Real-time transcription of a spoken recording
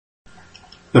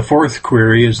The fourth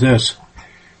query is this: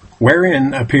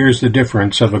 wherein appears the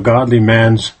difference of a godly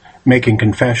man's making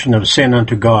confession of sin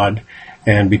unto God,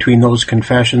 and between those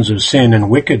confessions of sin and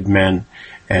wicked men?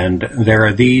 And there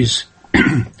are these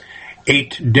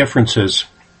 8 differences.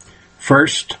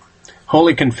 First,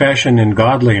 holy confession in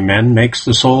godly men makes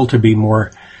the soul to be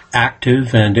more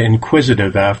active and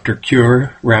inquisitive after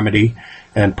cure, remedy,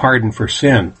 and pardon for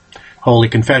sin. Holy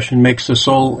confession makes the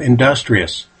soul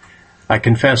industrious. I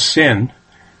confess sin,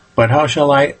 but how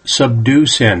shall I subdue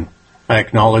sin? I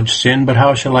acknowledge sin, but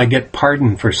how shall I get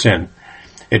pardon for sin?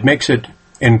 It makes it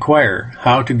inquire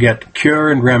how to get cure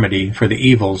and remedy for the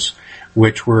evils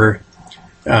which were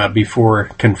before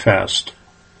confessed.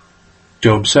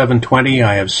 Job 7:20,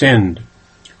 I have sinned.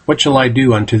 What shall I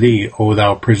do unto thee, O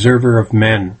thou preserver of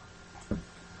men?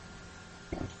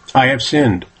 I have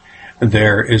sinned.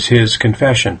 There is his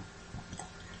confession.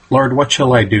 Lord, what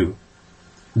shall I do?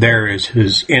 There is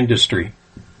his industry.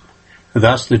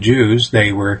 Thus the Jews,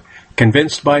 they were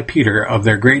convinced by Peter of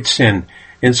their great sin,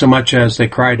 insomuch as they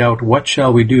cried out, what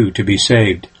shall we do to be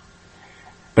saved?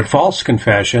 But false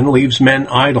confession leaves men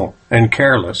idle and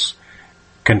careless.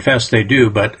 Confess they do,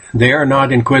 but they are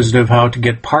not inquisitive how to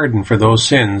get pardon for those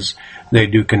sins they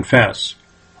do confess.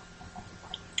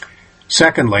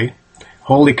 Secondly,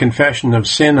 holy confession of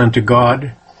sin unto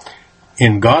God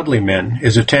in godly men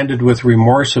is attended with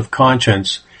remorse of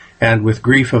conscience and with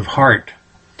grief of heart.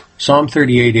 Psalm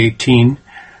 38:18,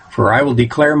 for I will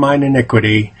declare mine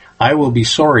iniquity, I will be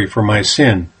sorry for my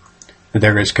sin.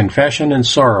 There is confession and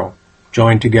sorrow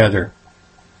joined together.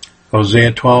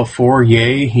 Hosea 12:4,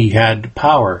 yea, he had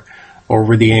power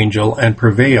over the angel and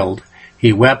prevailed.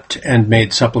 He wept and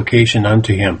made supplication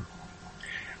unto him.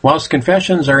 Whilst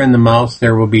confessions are in the mouth,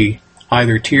 there will be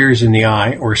either tears in the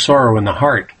eye or sorrow in the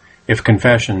heart, if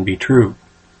confession be true.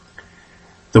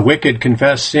 The wicked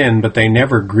confess sin, but they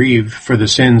never grieve for the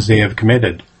sins they have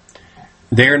committed.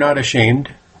 They are not ashamed,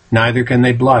 neither can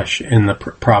they blush, in the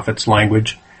prophet's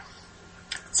language.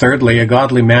 Thirdly, a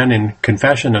godly man in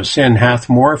confession of sin hath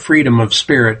more freedom of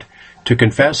spirit to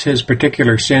confess his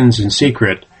particular sins in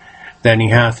secret than he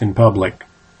hath in public.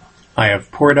 I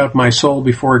have poured out my soul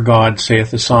before God,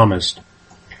 saith the psalmist.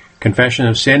 Confession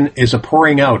of sin is a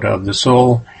pouring out of the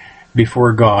soul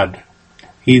before God.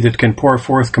 He that can pour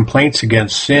forth complaints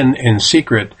against sin in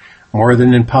secret more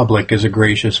than in public is a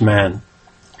gracious man.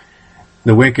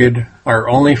 The wicked are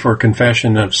only for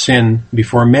confession of sin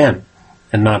before men,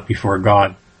 and not before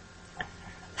God.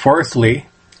 Fourthly,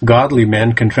 godly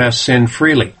men confess sin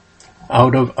freely,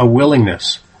 out of a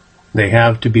willingness. They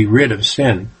have to be rid of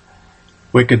sin.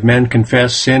 Wicked men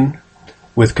confess sin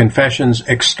with confessions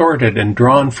extorted and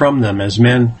drawn from them as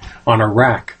men on a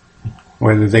rack,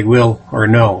 whether they will or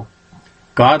no.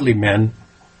 Godly men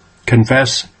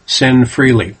confess sin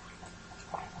freely.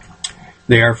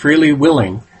 They are freely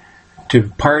willing to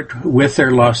part with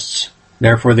their lusts,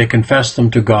 therefore they confess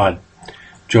them to God.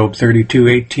 Job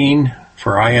 32:18,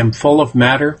 for I am full of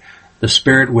matter, the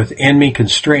spirit within me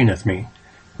constraineth me.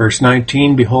 Verse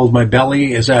 19, behold, my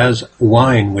belly is as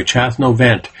wine which hath no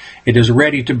vent. It is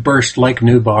ready to burst like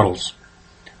new bottles.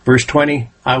 Verse 20,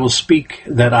 I will speak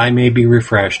that I may be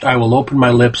refreshed. I will open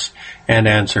my lips and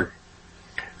answer.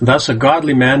 Thus a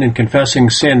godly man in confessing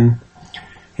sin,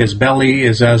 his belly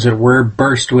is as it were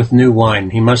burst with new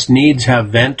wine. He must needs have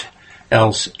vent,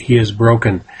 else he is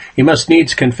broken. He must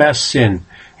needs confess sin.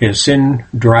 His sin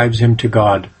drives him to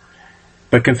God.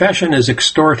 But confession is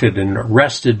extorted and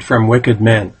wrested from wicked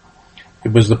men.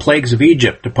 It was the plagues of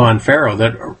Egypt upon Pharaoh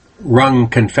that wrung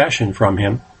confession from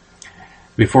him.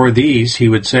 Before these, he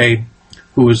would say,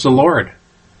 who is the Lord?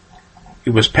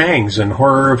 It was pangs and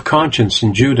horror of conscience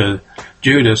in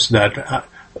Judas that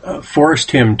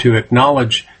forced him to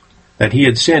acknowledge that he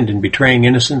had sinned in betraying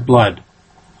innocent blood.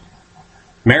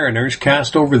 Mariners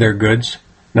cast over their goods,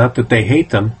 not that they hate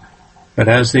them, but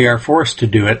as they are forced to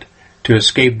do it, to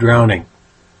escape drowning.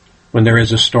 When there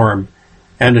is a storm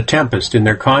and a tempest in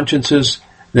their consciences,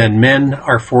 then men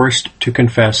are forced to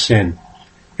confess sin.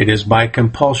 It is by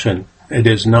compulsion. It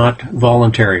is not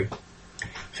voluntary.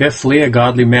 Fifthly, a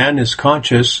godly man is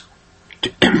conscious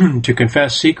to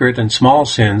confess secret and small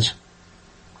sins,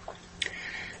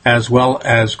 as well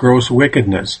as gross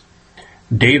wickedness.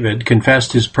 David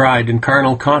confessed his pride and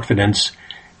carnal confidence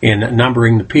in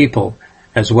numbering the people,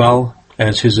 as well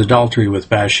as his adultery with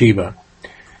Bathsheba.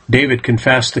 David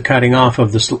confessed the cutting off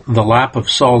of the lap of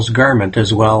Saul's garment,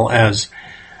 as well as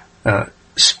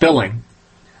spilling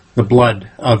the blood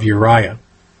of Uriah.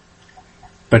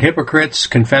 But hypocrites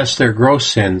confess their gross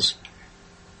sins,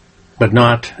 but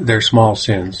not their small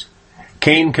sins.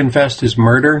 Cain confessed his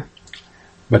murder,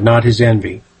 but not his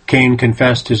envy. Cain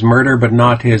confessed his murder, but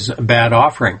not his bad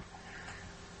offering.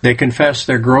 They confessed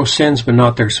their gross sins, but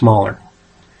not their smaller.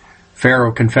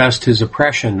 Pharaoh confessed his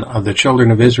oppression of the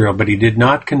children of Israel, but he did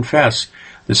not confess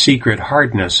the secret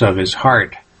hardness of his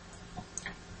heart.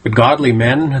 But godly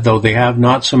men, though they have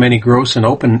not so many gross and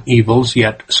open evils,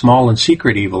 yet small and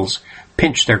secret evils,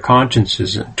 pinch their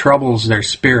consciences and troubles their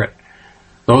spirit.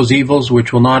 Those evils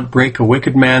which will not break a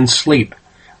wicked man's sleep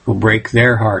will break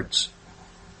their hearts.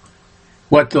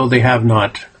 What though they have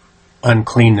not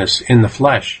uncleanness in the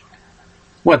flesh?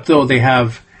 What though they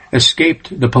have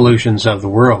escaped the pollutions of the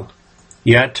world?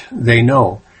 Yet they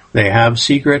know they have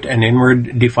secret and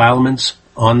inward defilements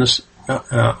on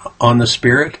the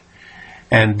spirit,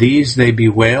 and these they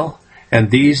bewail, and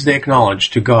these they acknowledge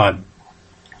to God.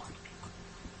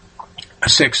 A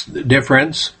sixth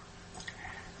difference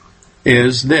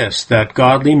is this, that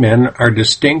godly men are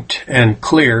distinct and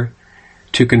clear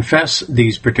to confess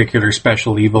these particular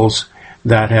special evils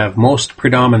that have most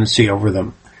predominancy over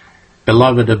them.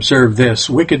 Beloved, observe this.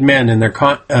 Wicked men in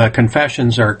their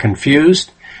confessions are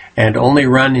confused and only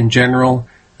run in general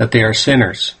that they are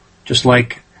sinners, just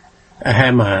like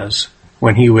Ahimaaz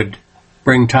when he would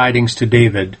bring tidings to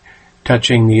David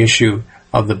touching the issue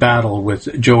of the battle with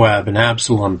Joab and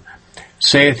Absalom.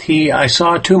 Saith he, I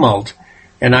saw a tumult,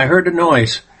 and I heard a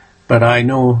noise, but I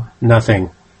know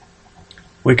nothing.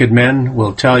 Wicked men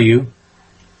will tell you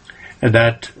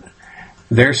that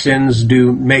their sins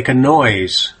do make a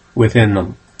noise within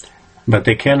them, but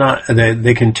they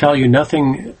can tell you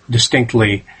nothing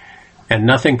distinctly and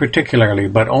nothing particularly,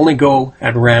 but only go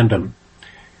at random.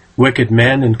 Wicked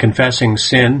men in confessing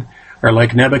sin are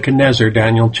like Nebuchadnezzar,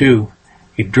 Daniel 2.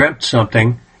 He dreamt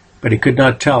something, but he could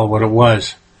not tell what it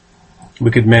was.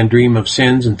 Wicked men dream of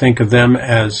sins and think of them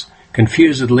as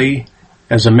confusedly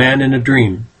as a man in a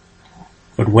dream.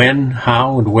 But when,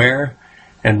 how, and where,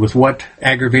 and with what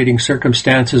aggravating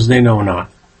circumstances they know not.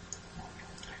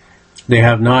 They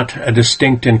have not a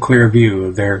distinct and clear view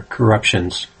of their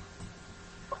corruptions.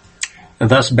 And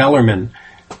thus Bellarmine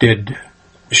did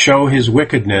show his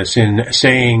wickedness in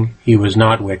saying he was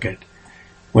not wicked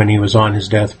when he was on his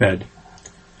deathbed.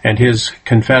 And his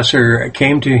confessor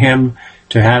came to him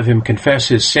to have him confess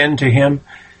his sin to him.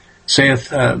 Saith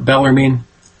Bellarmine,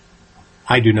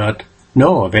 I do not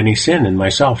know of any sin in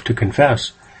myself to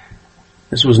confess.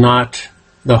 This was not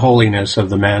the holiness of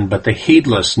the man, but the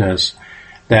heedlessness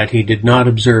that he did not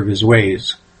observe his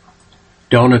ways.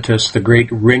 Donatus, the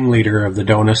great ringleader of the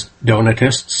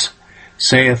Donatists,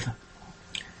 saith,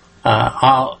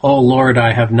 O Lord,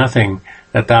 I have nothing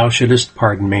that thou shouldest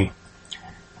pardon me.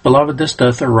 Beloved, this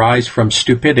doth arise from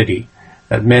stupidity,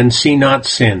 that men see not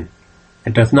sin.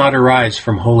 It doth not arise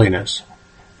from holiness,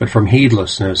 but from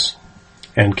heedlessness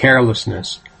and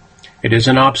carelessness. It is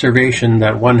an observation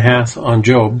that one hath on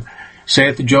Job.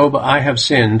 Saith Job, I have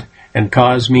sinned, and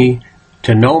caused me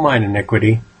to know mine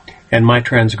iniquity, and my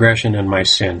transgression and my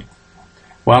sin.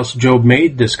 Whilst Job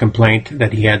made this complaint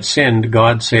that he had sinned,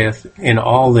 God saith, in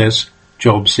all this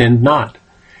Job sinned not.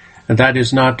 And that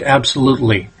is not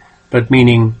absolutely, but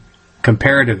meaning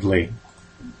comparatively.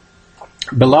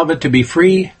 Beloved, to be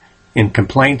free in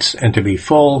complaints and to be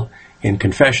full in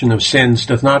confession of sins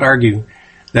doth not argue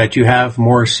that you have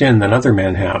more sin than other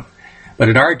men have, but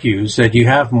it argues that you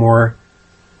have more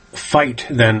fight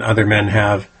than other men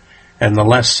have, and the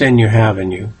less sin you have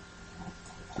in you.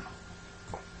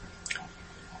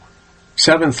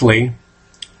 Seventhly,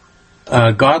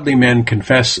 godly men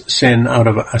confess sin out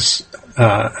of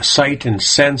a sight and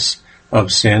sense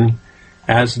of sin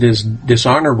as it is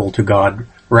dishonorable to God,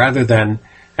 rather than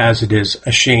as it is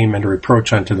a shame and a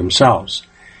reproach unto themselves.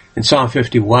 In Psalm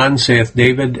 51 saith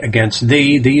David, Against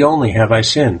thee, thee only have I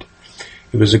sinned.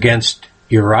 It was against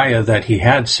Uriah that he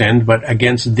had sinned, but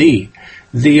against thee,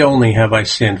 thee only have I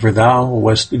sinned, for thou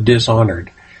wast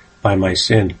dishonored by my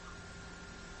sin.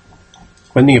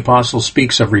 When the apostle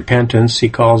speaks of repentance, he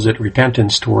calls it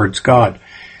repentance towards God.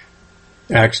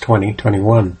 Acts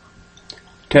 20:21.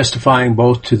 Testifying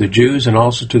both to the Jews and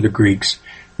also to the Greeks,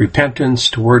 repentance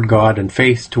toward God and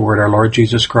faith toward our Lord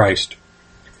Jesus Christ.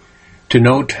 To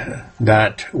note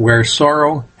that where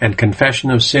sorrow and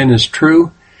confession of sin is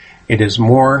true, it is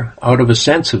more out of a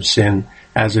sense of sin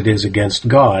as it is against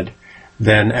God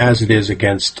than as it is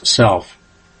against self.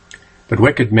 But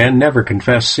wicked men never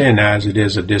confess sin as it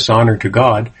is a dishonor to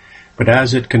God, but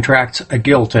as it contracts a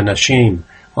guilt and a shame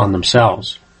on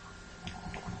themselves.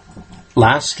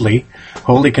 Lastly,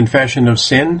 holy confession of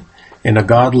sin in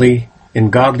godly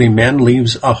men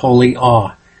leaves a holy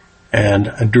awe and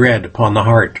a dread upon the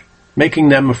heart, making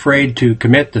them afraid to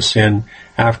commit the sin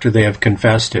after they have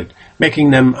confessed it,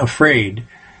 making them afraid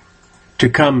to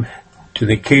come to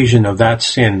the occasion of that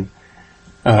sin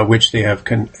which they have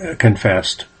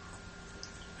confessed.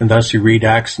 And thus you read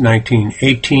Acts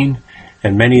 19:18,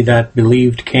 and many that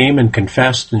believed came and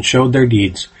confessed and showed their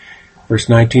deeds. Verse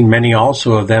 19, many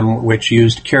also of them which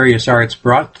used curious arts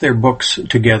brought their books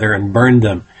together and burned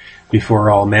them before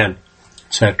all men,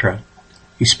 etc.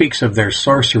 He speaks of their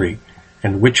sorcery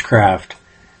and witchcraft.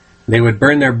 They would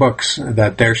burn their books,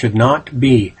 that there should not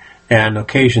be an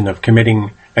occasion of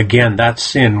committing again that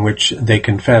sin which they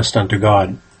confessed unto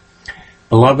God.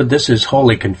 Beloved, this is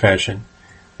holy confession.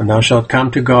 When thou shalt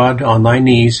come to God on thy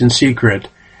knees in secret,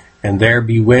 and there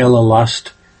bewail a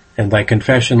lust, and thy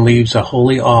confession leaves a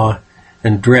holy awe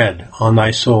and dread on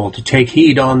thy soul, to take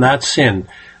heed on that sin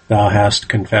thou hast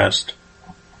confessed.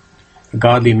 A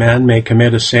godly man may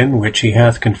commit a sin which he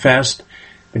hath confessed,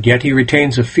 but yet he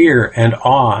retains a fear and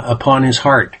awe upon his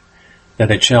heart,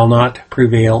 that it shall not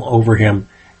prevail over him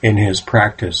in his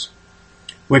practice.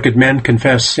 Wicked men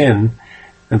confess sin,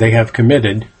 and they have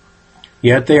committed,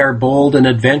 yet they are bold and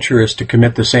adventurous to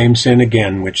commit the same sin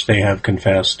again which they have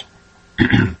confessed.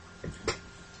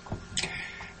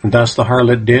 And thus the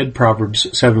harlot did, Proverbs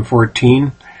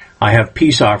 7:14, I have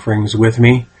peace offerings with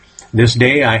me. This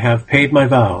day I have paid my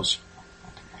vows.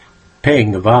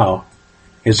 Paying the vow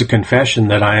is a confession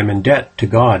that I am in debt to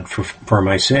God for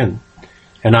my sin,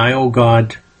 and I owe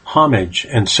God homage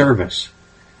and service.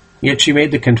 Yet she made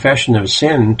the confession of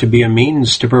sin to be a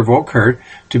means to provoke her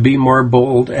to be more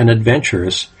bold and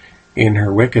adventurous in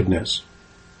her wickedness.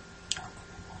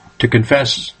 To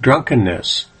confess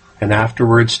drunkenness, and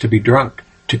afterwards to be drunk.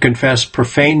 To confess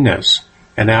profaneness,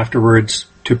 and afterwards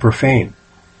to profane.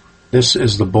 This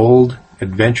is the bold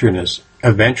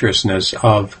adventurousness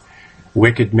of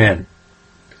wicked men.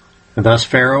 And thus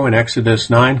Pharaoh in Exodus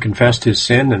 9 confessed his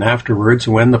sin, and afterwards,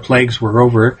 when the plagues were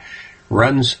over,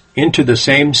 runs into the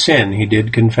same sin he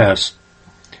did confess.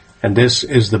 And this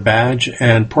is the badge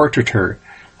and portraiture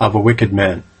of a wicked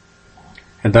man.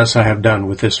 And thus I have done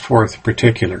with this fourth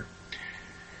particular.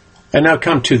 And now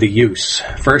come to the use.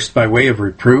 First, by way of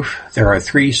reproof, there are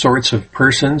three sorts of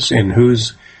persons in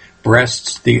whose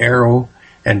breasts the arrow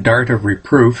and dart of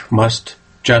reproof must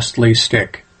justly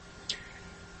stick.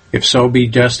 If so be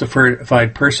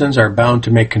justified persons are bound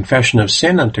to make confession of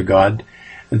sin unto God,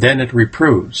 then it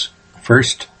reproves.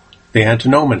 First, the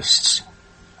antinomists,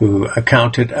 who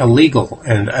account it illegal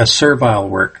and a servile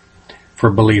work for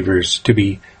believers to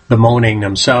be bemoaning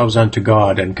themselves unto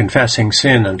God and confessing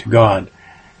sin unto God.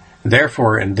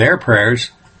 Therefore, in their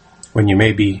prayers, when you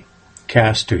may be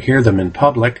cast to hear them in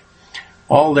public,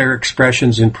 all their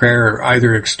expressions in prayer are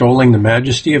either extolling the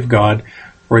majesty of God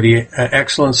or the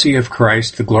excellency of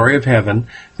Christ, the glory of heaven,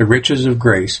 the riches of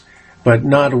grace, but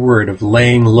not a word of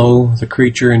laying low the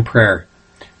creature in prayer,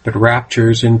 but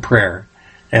raptures in prayer,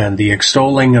 and the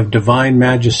extolling of divine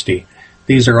majesty.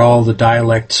 These are all the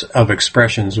dialects of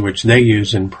expressions which they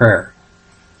use in prayer.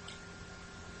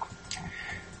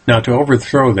 Now to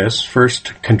overthrow this,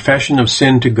 first, confession of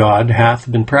sin to God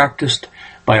hath been practiced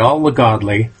by all the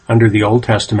godly under the Old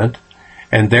Testament,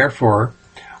 and therefore,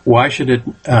 why should it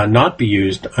not be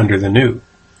used under the New?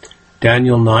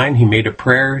 Daniel 9, he made a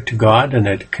prayer to God, and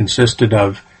it consisted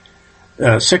of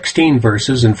 16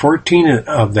 verses, and 14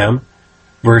 of them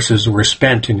verses were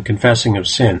spent in confessing of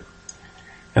sin.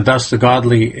 And thus the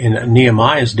godly in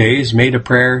Nehemiah's days made a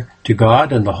prayer to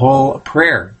God, and the whole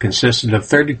prayer consisted of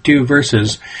 32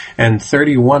 verses, and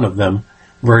 31 of them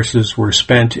verses were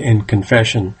spent in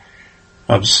confession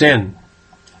of sin.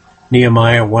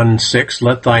 Nehemiah 1:6,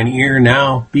 let thine ear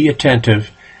now be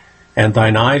attentive, and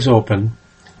thine eyes open,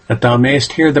 that thou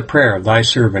mayest hear the prayer of thy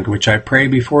servant, which I pray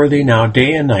before thee now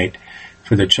day and night,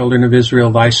 for the children of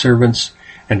Israel thy servants,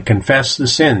 and confess the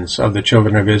sins of the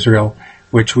children of Israel,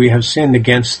 which we have sinned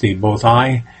against thee, both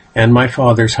I and my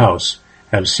father's house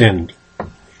have sinned.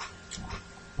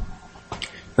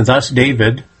 And thus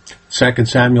David, 2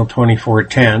 Samuel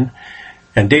 24:10,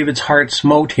 and David's heart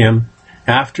smote him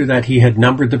after that he had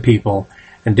numbered the people.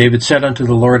 And David said unto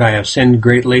the Lord, I have sinned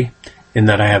greatly in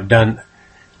that I have done.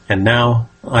 And now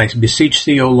I beseech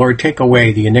thee, O Lord, take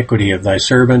away the iniquity of thy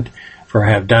servant, for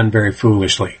I have done very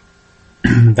foolishly.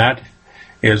 That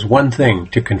is one thing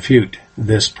to confute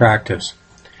this practice.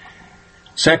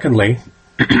 Secondly,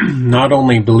 not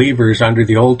only believers under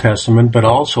the Old Testament, but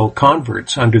also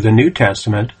converts under the New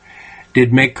Testament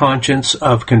did make conscience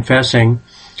of confessing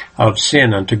of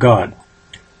sin unto God.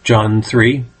 John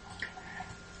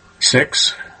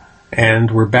 3:6, and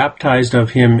were baptized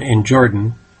of him in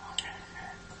Jordan,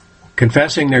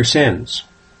 confessing their sins.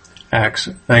 Acts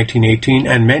 19:18,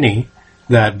 and many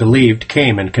that believed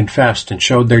came and confessed and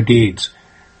showed their deeds.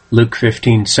 Luke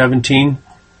 15:17,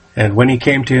 and when he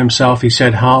came to himself, he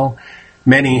said, How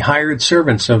Many hired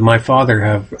servants of my father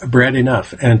have bread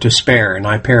enough and to spare, and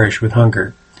I perish with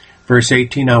hunger. Verse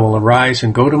 18, I will arise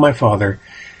and go to my father,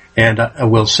 and I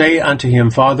will say unto him,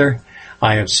 Father,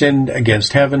 I have sinned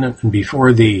against heaven and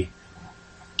before thee.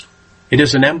 It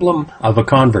is an emblem of a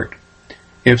convert,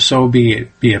 if so be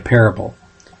a parable.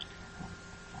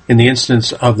 In the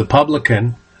instance of the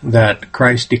publican that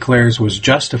Christ declares was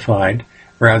justified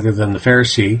rather than the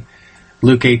Pharisee,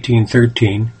 Luke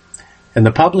 18:13, and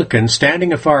the publican,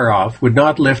 standing afar off, would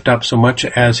not lift up so much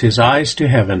as his eyes to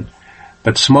heaven,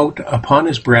 but smote upon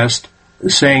his breast,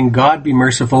 saying, God be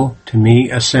merciful to me,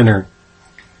 a sinner.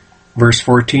 Verse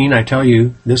 14, I tell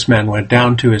you, this man went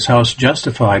down to his house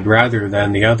justified rather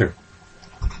than the other.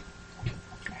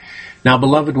 Now,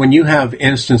 beloved, when you have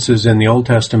instances in the Old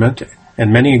Testament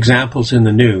and many examples in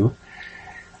the New,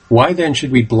 why then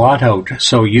should we blot out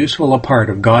so useful a part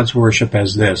of God's worship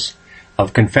as this,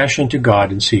 of confession to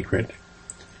God in secret?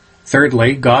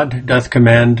 Thirdly, God doth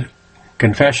command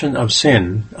confession of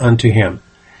sin unto him.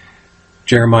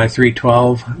 Jeremiah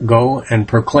 3:12, Go and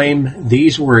proclaim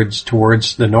these words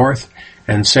towards the north,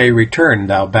 and say, Return,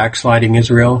 thou backsliding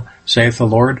Israel, saith the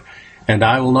Lord, and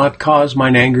I will not cause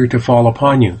mine anger to fall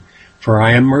upon you. For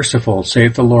I am merciful,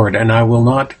 saith the Lord, and I will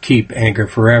not keep anger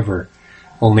forever.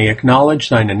 Only acknowledge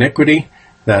thine iniquity,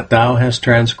 that thou hast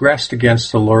transgressed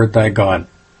against the Lord thy God,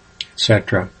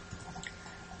 etc.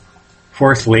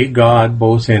 Fourthly, God,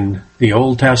 both in the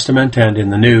Old Testament and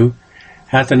in the New,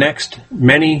 hath annexed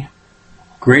many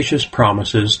gracious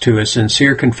promises to a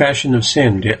sincere confession of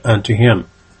sin unto him.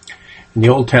 In the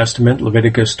Old Testament,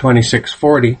 Leviticus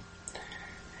 26:40,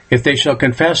 If they shall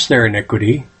confess their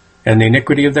iniquity, and the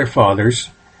iniquity of their fathers,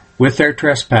 with their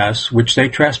trespass, which they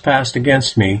trespassed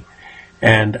against me,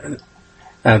 and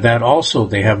that also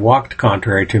they have walked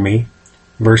contrary to me.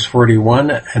 Verse 41,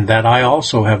 And that I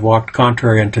also have walked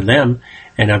contrary unto them,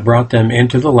 and have brought them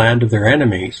into the land of their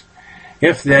enemies.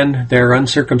 If then their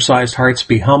uncircumcised hearts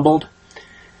be humbled,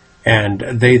 and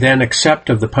they then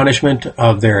accept of the punishment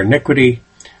of their iniquity,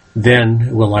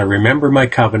 then will I remember my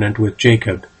covenant with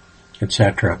Jacob,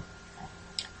 etc.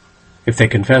 If they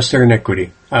confess their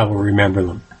iniquity, I will remember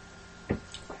them.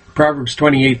 Proverbs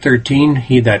 28:13,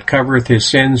 He that covereth his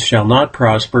sins shall not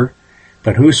prosper,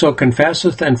 but whoso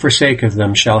confesseth and forsaketh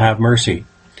them shall have mercy.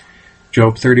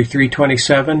 Job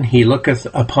 33:27, He looketh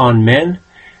upon men,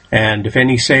 and if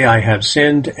any say, I have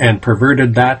sinned and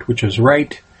perverted that which is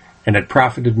right, and it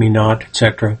profited me not,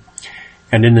 etc.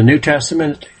 And in the New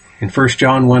Testament, in 1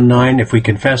 John 1:9, if we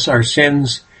confess our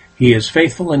sins, He is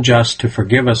faithful and just to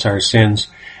forgive us our sins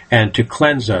and to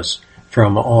cleanse us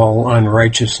from all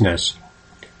unrighteousness.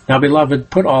 Now, beloved,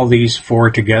 put all these four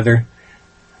together.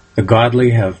 The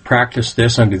godly have practiced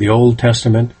this under the Old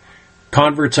Testament,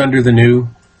 converts under the New.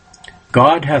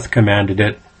 God hath commanded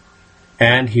it,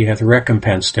 and He hath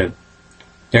recompensed it.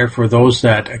 Therefore, those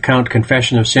that account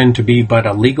confession of sin to be but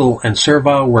a legal and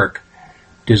servile work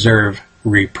deserve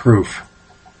reproof.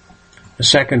 The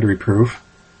second reproof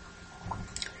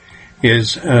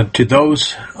is to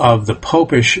those of the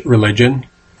popish religion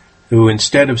who,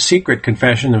 instead of secret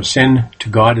confession of sin to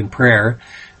God in prayer,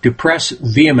 do press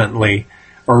vehemently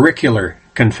auricular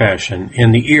confession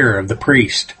in the ear of the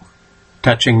priest.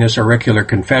 Touching this auricular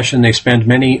confession, they spend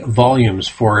many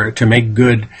volumes to make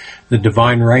good the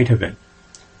divine right of it.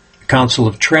 The Council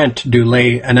of Trent do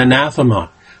lay an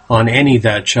anathema on any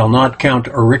that shall not count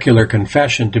auricular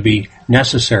confession to be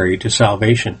necessary to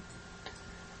salvation.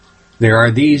 There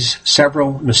are these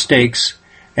several mistakes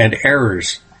and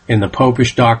errors in the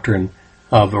popish doctrine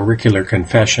of auricular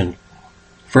confession.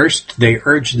 First, they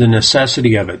urge the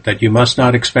necessity of it, that you must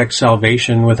not expect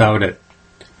salvation without it.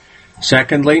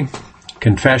 Secondly,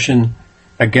 confession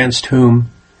against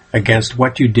whom, against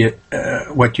what you did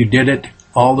it,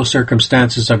 all the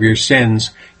circumstances of your sins,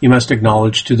 you must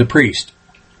acknowledge to the priest.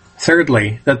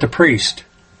 Thirdly, that the priest,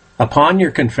 upon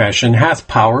your confession, hath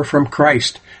power from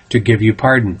Christ to give you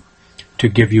pardon, to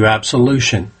give you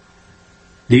absolution.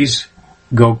 These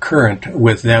go current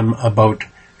with them about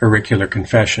auricular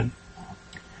confession.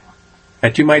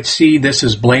 That you might see this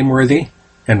is blameworthy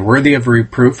and worthy of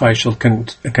reproof, I shall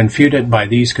confute it by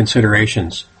these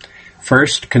considerations.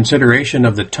 First, consideration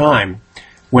of the time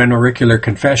when auricular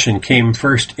confession came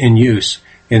first in use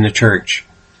in the church.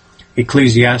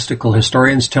 Ecclesiastical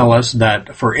historians tell us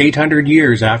that for 800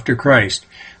 years after Christ,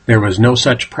 there was no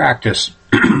such practice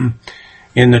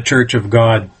in the Church of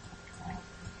God,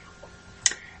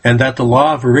 and that the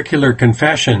law of auricular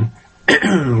confession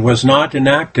was not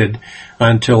enacted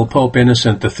until Pope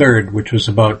Innocent III, which was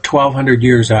about 1200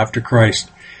 years after Christ.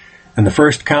 And the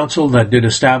first council that did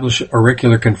establish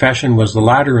auricular confession was the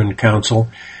Lateran Council,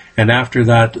 and after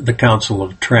that, the Council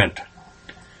of Trent.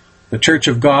 The Church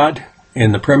of God,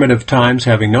 in the primitive times,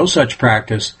 having no such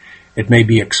practice, it may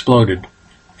be exploded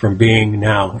from being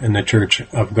now in the Church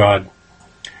of God.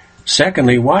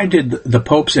 Secondly, why did the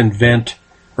popes invent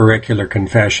auricular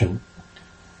confession?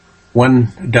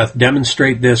 One doth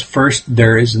demonstrate this. First,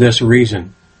 there is this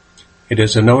reason. It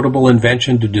is a notable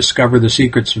invention to discover the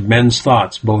secrets of men's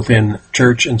thoughts, both in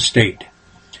church and state.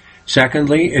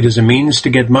 Secondly, it is a means to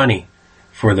get money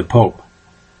for the Pope.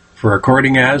 For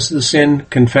according as the sin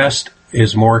confessed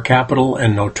is more capital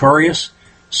and notorious,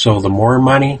 so the more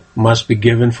money must be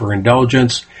given for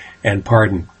indulgence and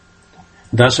pardon.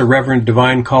 Thus a reverend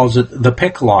divine calls it the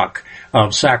picklock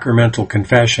of sacramental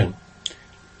confession,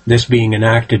 this being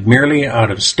enacted merely out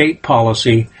of state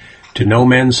policy to know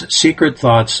men's secret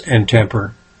thoughts and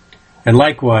temper, and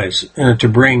likewise to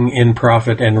bring in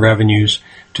profit and revenues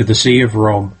to the See of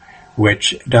Rome,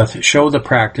 which doth show the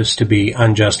practice to be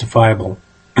unjustifiable.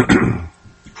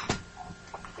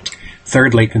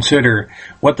 Thirdly, consider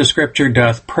what the Scripture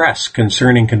doth press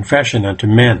concerning confession unto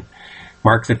men.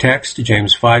 Mark the text,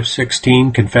 James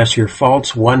 5:16, confess your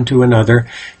faults one to another,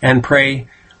 and pray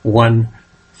one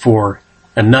for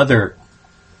another,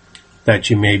 that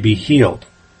you may be healed.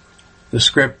 The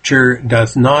Scripture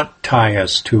doth not tie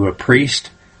us to a priest,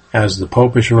 as the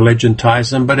popish religion ties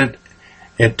them, but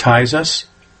it ties us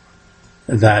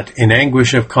that in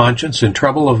anguish of conscience and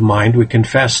trouble of mind we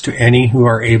confess to any who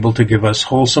are able to give us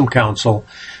wholesome counsel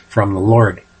from the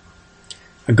Lord.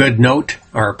 A good note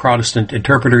our Protestant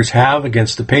interpreters have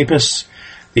against the papists: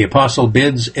 the apostle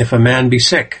bids, if a man be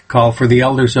sick, call for the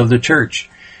elders of the church,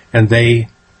 and they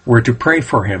were to pray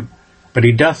for him. But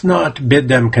he doth not bid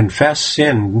them confess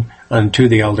sin unto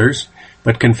the elders,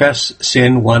 but confess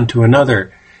sin one to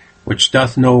another, which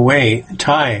doth no way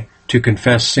tie to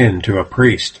confess sin to a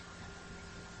priest.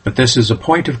 But this is a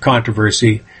point of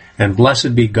controversy, and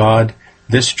blessed be God,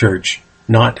 this church,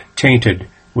 not tainted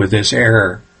with this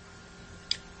error.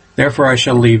 Therefore I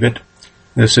shall leave it.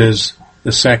 This is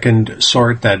the second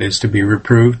sort that is to be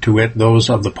reproved, to wit, those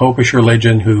of the popish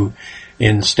religion who,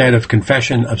 instead of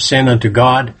confession of sin unto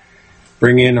God,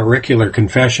 bring in auricular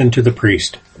confession to the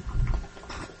priest.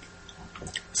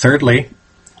 Thirdly,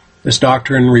 this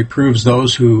doctrine reproves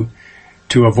those who,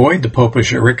 to avoid the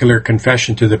popish auricular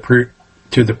confession to the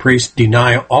priest,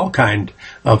 deny all kind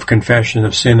of confession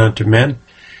of sin unto men.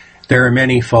 There are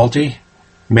many faulty,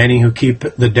 many who keep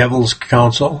the devil's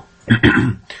counsel,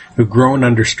 who groan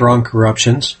under strong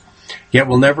corruptions, yet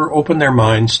will never open their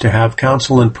minds to have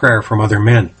counsel and prayer from other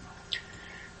men.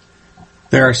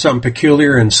 There are some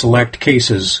peculiar and select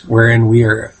cases wherein we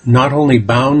are not only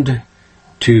bound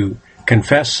to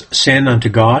confess sin unto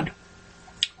God,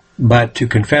 but to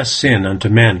confess sin unto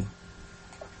men.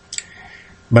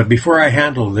 But before I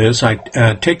handle this, I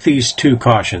take these two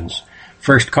cautions.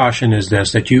 First caution is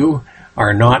this, that you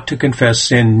are not to confess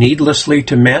sin needlessly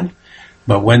to men,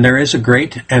 but when there is a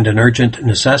great and an urgent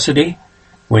necessity,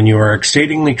 when you are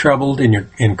exceedingly troubled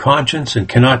in conscience and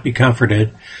cannot be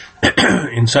comforted,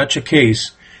 in such a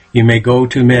case you may go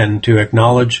to men to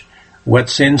acknowledge what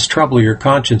sins trouble your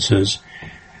consciences,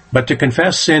 but to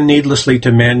confess sin needlessly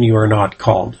to men you are not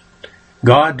called.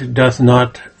 God doth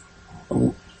not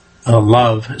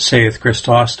love, saith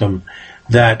Chrysostom,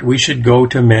 that we should go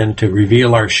to men to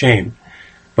reveal our shame,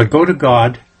 but go to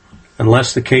God,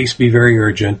 unless the case be very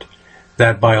urgent,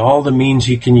 that by all the means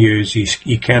ye can use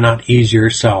ye cannot ease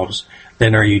yourselves,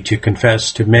 then are ye to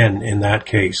confess to men in that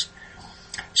case.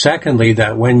 Secondly,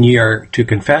 that when ye are to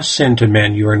confess sin to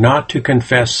men, you are not to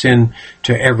confess sin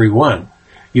to every one.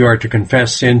 You are to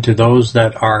confess sin to those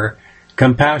that are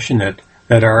compassionate,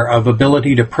 that are of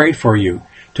ability to pray for you,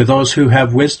 to those who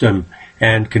have wisdom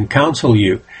and can counsel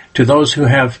you, to those who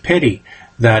have pity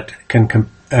that can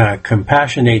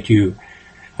compassionate you,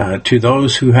 to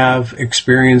those who have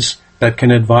experience that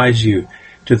can advise you,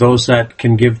 to those that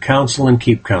can give counsel and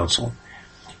keep counsel.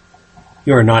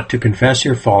 You are not to confess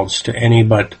your faults to any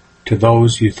but to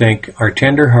those you think are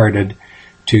tender-hearted,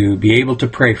 to be able to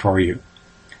pray for you.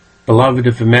 Beloved,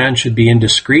 if a man should be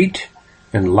indiscreet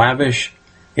and lavish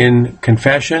in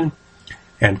confession,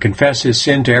 and confess his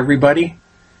sin to everybody,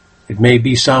 it may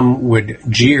be some would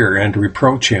jeer and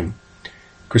reproach him.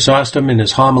 Chrysostom, in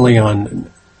his homily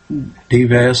on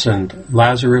Dives and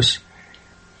Lazarus,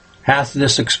 hath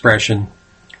this expression: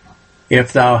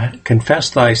 if thou confess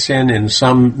thy sin in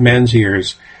some men's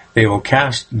ears, they will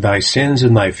cast thy sins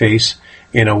in thy face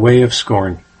in a way of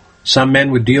scorn. Some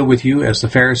men would deal with you as the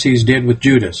Pharisees did with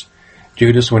Judas.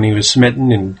 Judas, when he was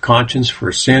smitten in conscience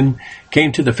for sin,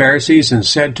 came to the Pharisees and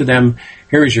said to them,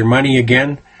 "Here is your money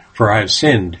again, for I have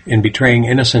sinned in betraying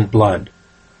innocent blood."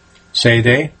 Say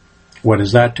they, "What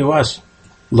is that to us?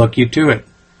 Look ye to it."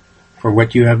 for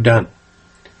what you have done.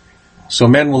 So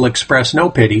men will express no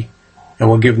pity and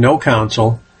will give no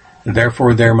counsel, and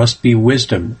therefore there must be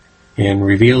wisdom in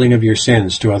revealing of your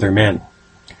sins to other men.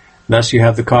 Thus you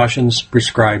have the cautions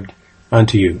prescribed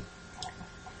unto you.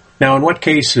 Now in what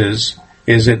cases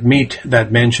is it meet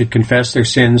that men should confess their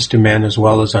sins to men as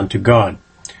well as unto God?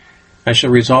 I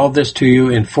shall resolve this to you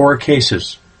in 4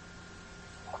 cases.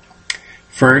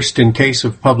 First, in case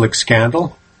of public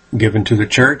scandal given to the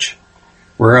church,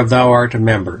 whereof thou art a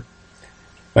member,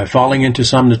 by falling into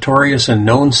some notorious and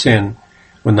known sin,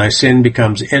 when thy sin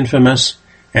becomes infamous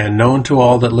and known to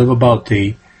all that live about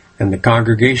thee, and the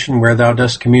congregation where thou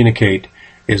dost communicate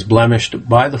is blemished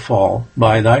by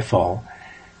thy fall,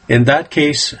 in that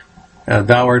case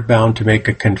thou art bound to make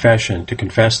a confession, to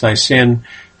confess thy sin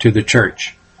to the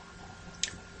church.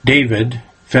 David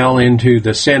fell into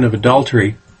the sin of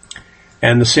adultery,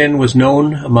 and the sin was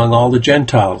known among all the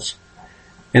Gentiles,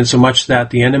 insomuch that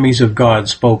the enemies of God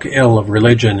spoke ill of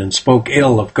religion and spoke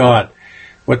ill of God.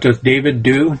 What doth David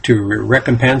do to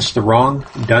recompense the wrong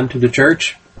done to the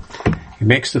church? He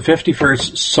makes the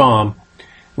 51st Psalm,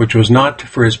 which was not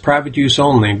for his private use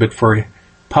only, but for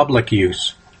public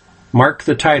use. Mark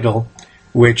the title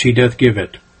which he doth give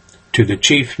it, to the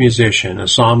chief musician, a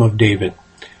psalm of David,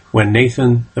 when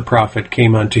Nathan the prophet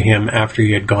came unto him after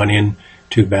he had gone in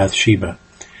to Bathsheba.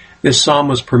 This psalm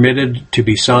was permitted to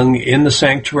be sung in the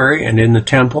sanctuary and in the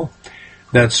temple,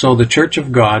 that so the church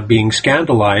of God, being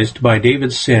scandalized by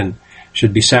David's sin,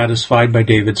 should be satisfied by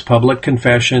David's public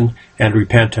confession and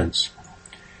repentance.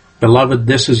 Beloved,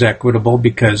 this is equitable,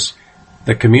 because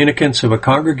the communicants of a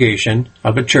congregation,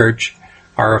 of a church,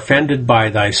 are offended by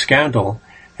thy scandal,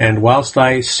 and whilst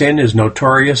thy sin is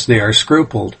notorious, they are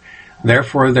scrupled.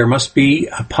 Therefore there must be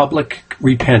a public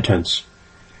repentance.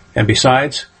 And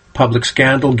besides, public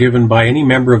scandal given by any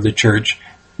member of the church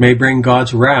may bring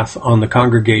God's wrath on the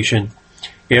congregation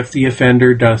if the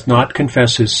offender doth not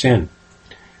confess his sin.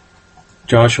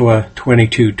 Joshua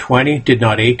 22:20, did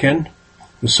not Achan,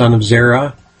 the son of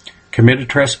Zerah, commit a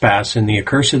trespass in the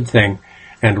accursed thing,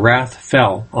 and wrath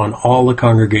fell on all the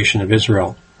congregation of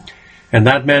Israel. And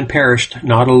that man perished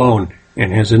not alone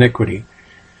in his iniquity.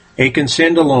 Achan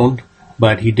sinned alone,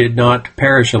 but he did not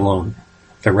perish alone.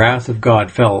 The wrath of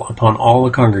God fell upon all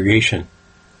the congregation.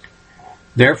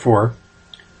 Therefore,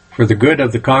 for the good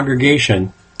of the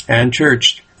congregation and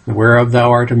church whereof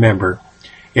thou art a member,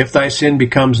 if thy sin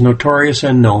becomes notorious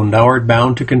and known, thou art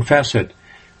bound to confess it.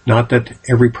 Not that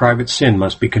every private sin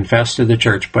must be confessed to the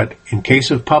church, but in case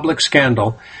of public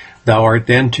scandal, thou art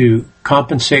then to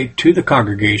compensate to the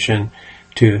congregation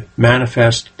to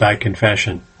manifest thy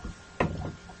confession.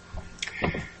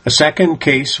 A second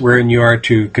case wherein you are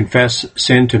to confess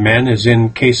sin to men is in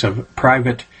case of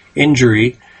private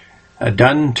injury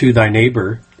done to thy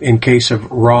neighbor. In case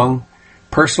of wrong,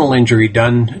 personal injury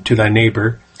done to thy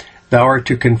neighbor, thou art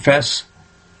to confess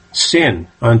sin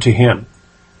unto him.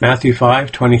 Matthew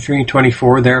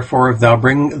 5:23-24, therefore if thou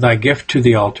bring thy gift to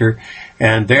the altar,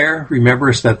 and there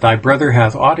rememberest that thy brother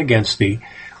hath aught against thee,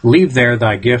 leave there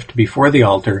thy gift before the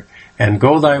altar, and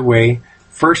go thy way,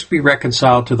 first be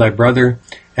reconciled to thy brother,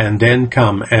 and then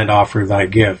come and offer thy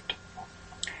gift.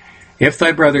 If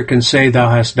thy brother can say thou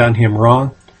hast done him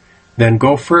wrong, then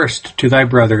go first to thy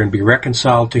brother and be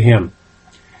reconciled to him.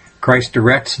 Christ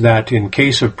directs that in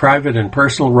case of private and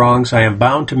personal wrongs I am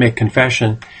bound to make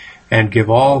confession and give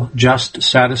all just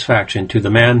satisfaction to the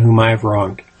man whom I have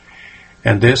wronged.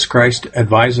 And this Christ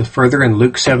adviseth further in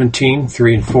Luke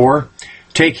 17:3-4,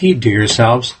 take heed to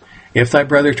yourselves. If thy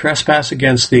brother trespass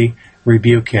against thee,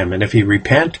 rebuke him, and if he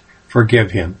repent,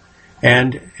 forgive him.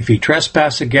 And if he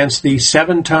trespass against thee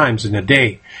 7 times in a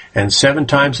day, and 7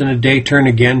 times in a day turn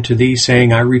again to thee,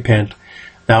 saying, I repent,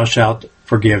 thou shalt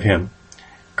forgive him.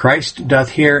 Christ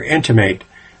doth here intimate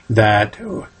that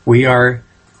we are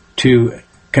to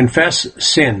confess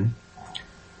sin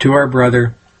to our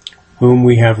brother whom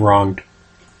we have wronged,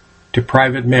 to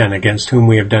private men against whom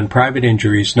we have done private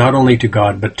injuries, not only to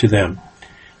God but to them.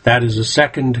 That is a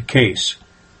second case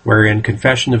wherein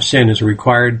confession of sin is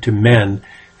required to men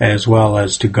as well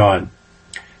as to God.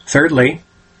 Thirdly,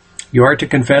 you are to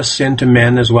confess sin to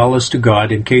men as well as to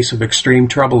God in case of extreme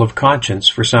trouble of conscience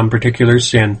for some particular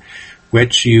sin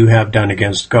which you have done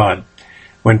against God.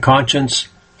 When conscience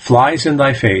flies in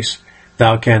thy face,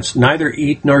 thou canst neither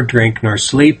eat nor drink nor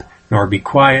sleep nor be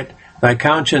quiet. Thy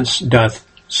conscience doth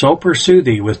so pursue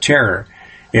thee with terror.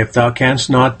 If thou canst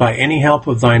not by any help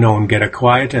of thine own get a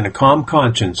quiet and a calm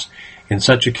conscience, in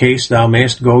such a case thou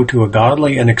mayst go to a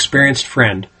godly and experienced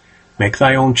friend, make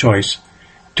thy own choice,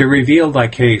 to reveal thy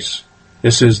case.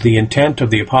 This is the intent of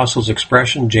the Apostles'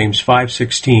 expression, James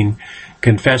 5:16,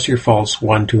 confess your faults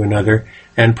one to another,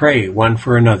 and pray one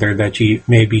for another that ye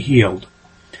may be healed.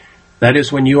 That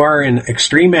is, when you are in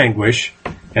extreme anguish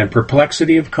and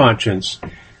perplexity of conscience,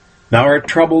 thou art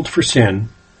troubled for sin,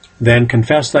 then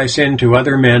confess thy sin to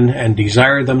other men and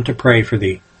desire them to pray for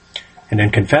thee. And in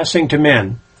confessing to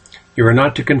men, you are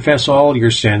not to confess all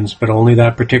your sins, but only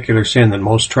that particular sin that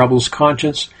most troubles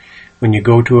conscience. When you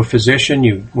go to a physician,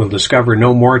 you will discover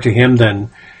no more to him than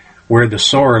where the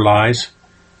sore lies.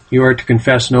 You are to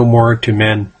confess no more to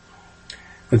men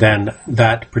than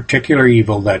that particular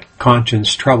evil that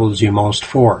conscience troubles you most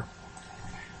for.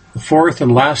 The fourth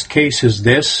and last case is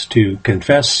this, to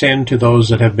confess sin to those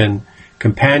that have been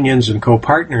companions and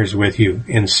co-partners with you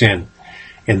in sin.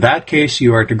 In that case,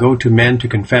 you are to go to men to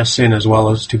confess sin as well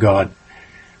as to God.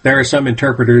 There are some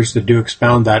interpreters that do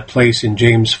expound that place in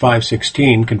James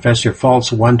 5:16, confess your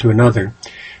faults one to another.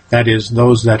 That is,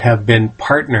 those that have been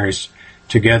partners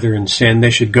together in sin, they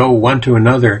should go one to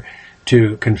another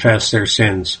to confess their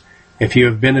sins. If you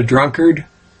have been a drunkard,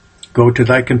 go to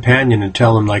thy companion and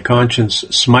tell him thy conscience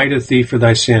smiteth thee for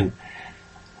thy sin.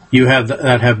 You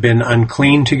that have been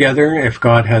unclean together, if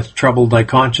God hath troubled thy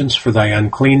conscience for thy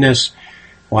uncleanness,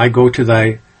 why go to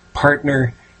thy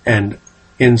partner and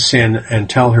in sin and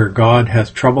tell her God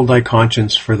hath troubled thy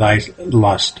conscience for thy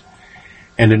lust.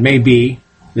 And it may be,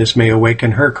 this may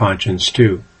awaken her conscience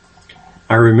too.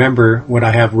 I remember what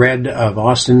I have read of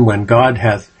Austin when God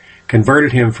hath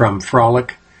converted him from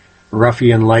frolic,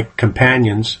 ruffian-like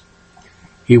companions.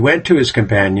 He went to his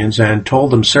companions and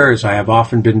told them, Sirs, I have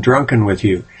often been drunken with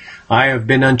you. I have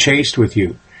been unchaste with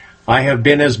you. I have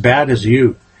been as bad as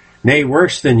you, nay,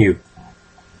 worse than you.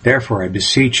 Therefore, I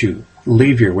beseech you,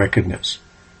 leave your wickedness.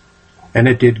 And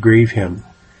it did grieve him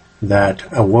that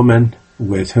a woman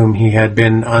with whom he had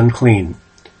been unclean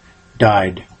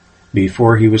died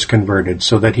before he was converted,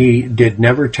 so that he did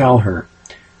never tell her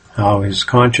how his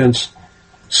conscience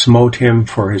smote him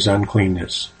for his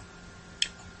uncleanness.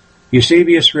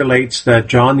 Eusebius relates that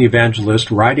John the Evangelist,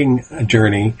 riding a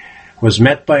journey, was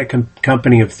met by a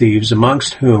company of thieves,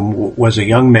 amongst whom was a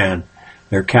young man,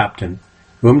 their captain,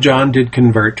 whom John did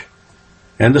convert.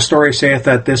 And the story saith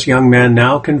that this young man,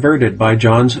 now converted by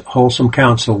John's wholesome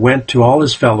counsel, went to all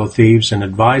his fellow thieves and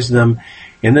advised them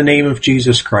in the name of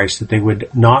Jesus Christ that they would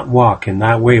not walk in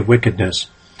that way of wickedness.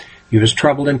 He was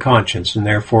troubled in conscience, and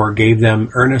therefore gave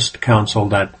them earnest counsel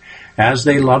that as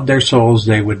they loved their souls,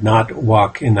 they would not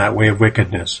walk in that way of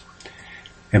wickedness.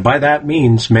 And by that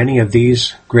means, many of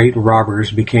these great robbers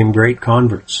became great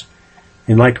converts.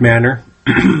 In like manner,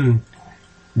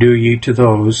 do ye to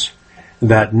those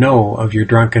that know of your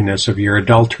drunkenness, of your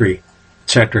adultery,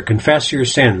 etc. Confess your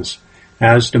sins.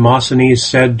 As Demosthenes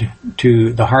said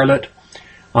to the harlot,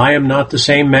 I am not the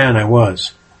same man I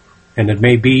was. And it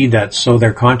may be that so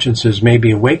their consciences may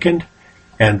be awakened,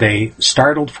 and they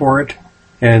startled for it,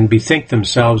 and bethink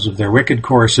themselves of their wicked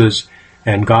courses,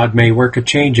 and God may work a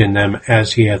change in them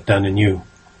as he hath done in you.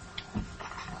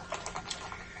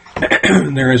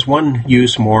 There is one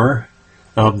use more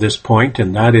of this point,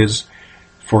 and that is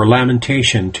for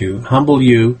lamentation, to humble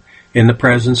you in the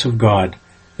presence of God,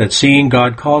 that seeing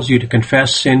God calls you to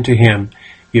confess sin to him,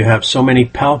 you have so many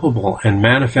palpable and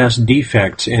manifest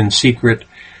defects in secret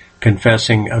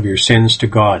confessing of your sins to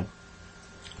God.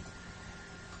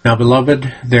 Now,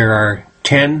 beloved, there are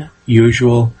 10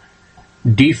 usual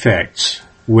defects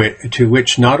to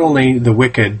which not only the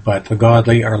wicked but the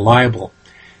godly are liable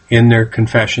in their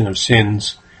confession of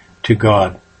sins to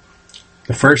God.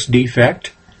 The first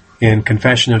defect in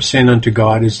confession of sin unto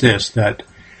God is this, that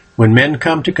when men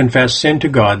come to confess sin to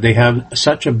God, they have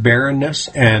such a barrenness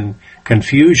and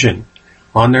confusion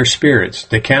on their spirits,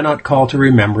 they cannot call to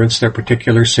remembrance their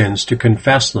particular sins to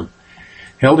confess them.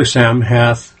 Hildesheim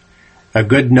hath a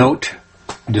good note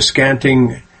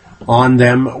descanting on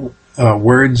them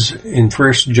words in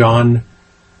 1 John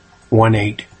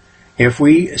 1:8. If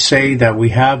we say that we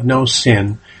have no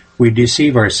sin, we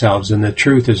deceive ourselves, and the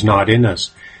truth is not in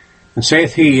us. And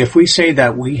saith he, if we say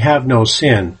that we have no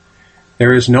sin,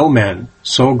 there is no man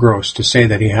so gross to say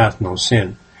that he hath no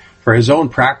sin, for his own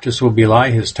practice will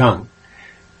belie his tongue.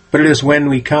 But it is when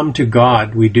we come to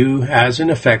God, we do as in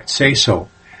effect say so.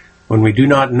 When we do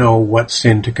not know what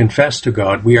sin to confess to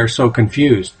God, we are so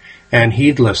confused and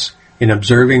heedless in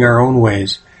observing our own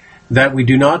ways, that we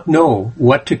do not know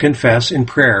what to confess in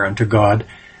prayer unto God,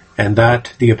 and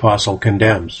that the apostle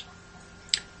condemns.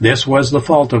 This was the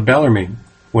fault of Bellarmine.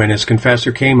 When his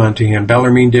confessor came unto him,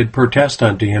 Bellarmine did protest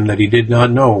unto him that he did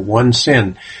not know one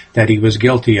sin that he was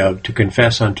guilty of to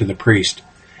confess unto the priest.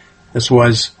 This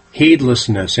was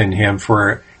heedlessness in him,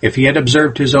 for if he had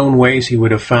observed his own ways, he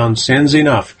would have found sins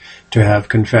enough to have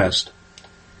confessed.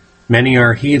 Many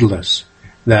are heedless,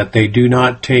 that they do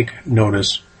not take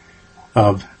notice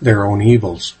of their own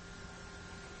evils.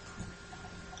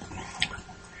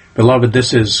 Beloved,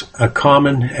 this is a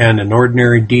common and an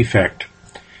ordinary defect.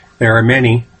 There are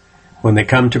many, when they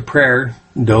come to prayer,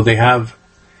 though they have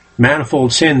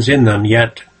manifold sins in them,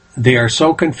 yet they are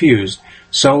so confused,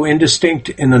 so indistinct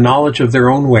in the knowledge of their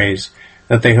own ways,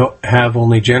 that they have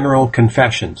only general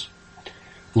confessions.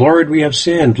 Lord, we have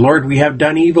sinned. Lord, we have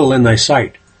done evil in thy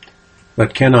sight,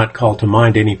 but cannot call to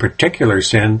mind any particular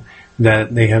sin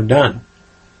that they have done.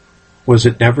 Was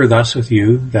it never thus with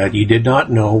you, that ye did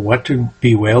not know what to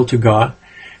bewail to God,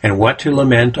 and what to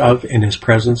lament of in his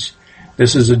presence?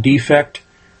 This is a defect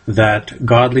that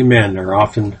godly men are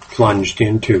often plunged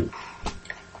into.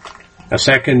 A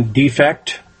second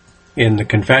defect in the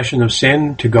confession of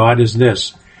sin to God is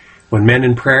this: when men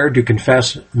in prayer do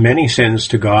confess many sins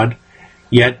to God,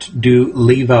 yet do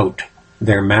leave out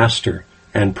their master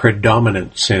and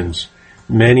predominant sins.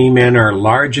 Many men are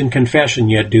large in confession,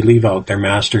 yet do leave out their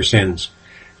master sins.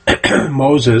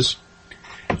 Moses,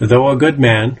 though a good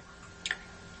man,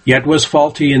 yet was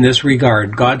faulty in this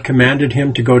regard. God commanded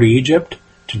him to go to Egypt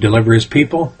to deliver his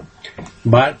people.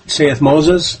 But, saith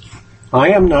Moses, I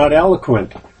am not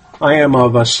eloquent. I am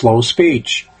of a slow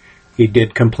speech. He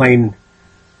did complain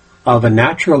of a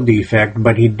natural defect,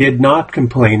 but he did not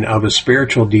complain of a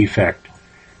spiritual defect.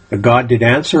 God did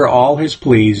answer all his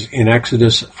pleas in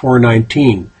Exodus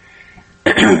 4:19.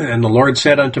 And the Lord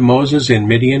said unto Moses in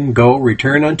Midian, Go,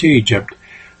 return unto Egypt,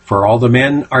 for all the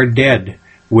men are dead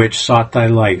which sought thy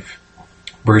life.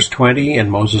 Verse 20,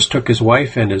 And Moses took his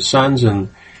wife and his sons and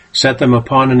set them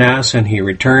upon an ass, and he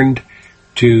returned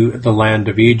to the land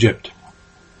of Egypt.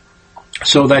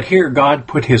 So that here God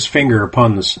put his finger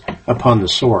upon the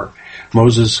sore.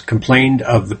 Moses complained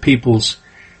of the people's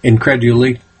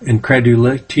incredulity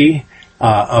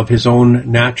of his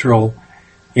own natural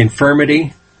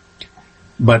infirmity,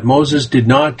 but Moses did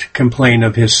not complain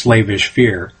of his slavish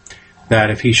fear,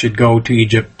 that if he should go to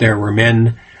Egypt there were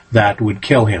men that would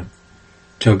kill him,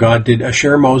 till God did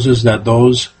assure Moses that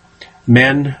those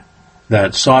men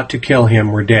that sought to kill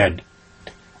him were dead.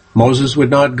 Moses would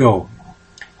not go.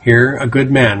 Here a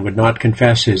good man would not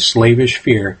confess his slavish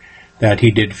fear, that he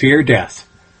did fear death,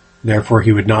 therefore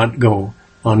he would not go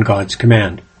on God's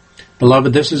command.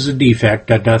 Beloved, this is a defect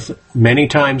that doth many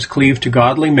times cleave to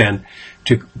godly men,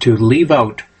 to leave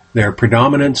out their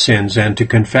predominant sins and to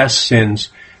confess sins,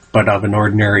 but of an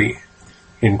ordinary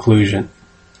inclusion.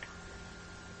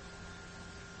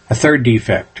 A third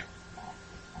defect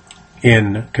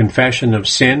in confession of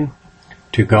sin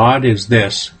to God is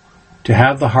this: to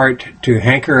have the heart to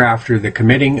hanker after the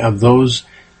committing of those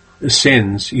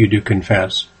sins you do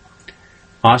confess.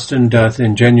 Austin doth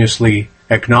ingenuously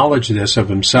acknowledge this of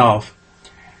himself.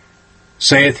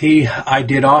 Saith he, I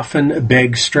did often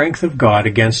beg strength of God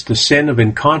against the sin of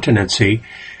incontinency,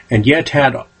 and yet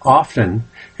had often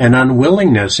an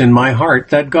unwillingness in my heart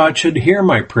that God should hear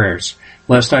my prayers,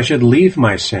 lest I should leave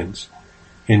my sins.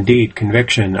 Indeed,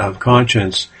 conviction of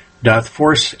conscience doth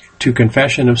force to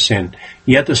confession of sin,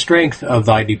 yet the strength of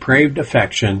thy depraved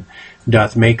affection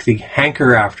doth make thee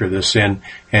hanker after the sin,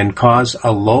 and cause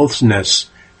a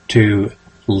loathness to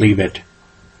leave it.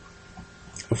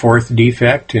 The fourth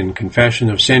defect in confession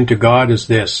of sin to God is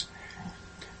this: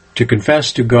 to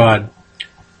confess to God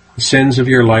the sins of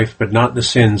your life, but not the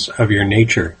sins of your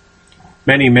nature.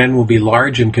 Many men will be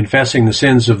large in confessing the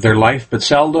sins of their life, but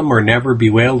seldom or never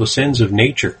bewail the sins of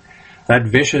nature, that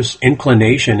vicious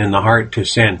inclination in the heart to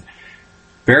sin.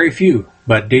 Very few,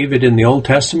 but David in the Old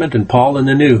Testament and Paul in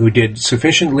the New, who did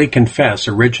sufficiently confess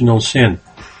original sin.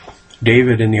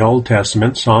 David in the Old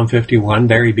Testament, Psalm 51,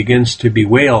 there he begins to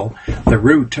bewail the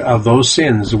root of those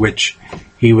sins which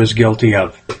he was guilty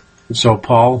of. And so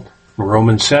Paul, in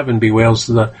Romans 7, bewails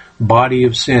the body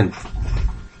of sin.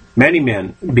 Many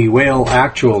men bewail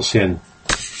actual sin,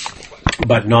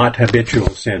 but not habitual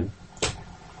sin,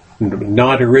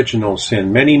 not original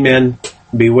sin. Many men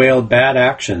bewail bad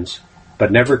actions,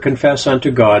 but never confess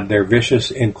unto God their vicious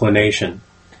inclination.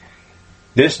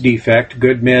 This defect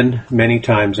good men many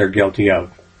times are guilty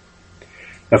of.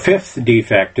 The fifth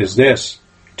defect is this: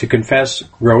 to confess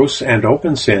gross and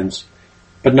open sins,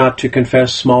 but not to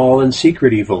confess small and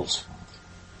secret evils.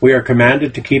 We are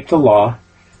commanded to keep the law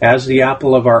as the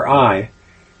apple of our eye.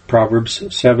 Proverbs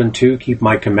 7:2, Keep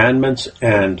my commandments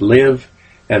and live,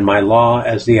 and my law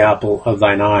as the apple of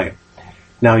thine eye.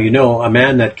 Now you know, a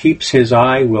man that keeps his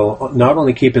eye will not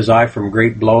only keep his eye from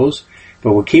great blows,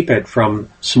 but will keep it from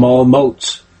small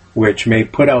motes, which may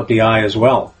put out the eye as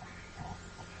well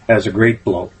as a great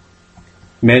blow.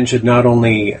 Men should not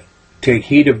only take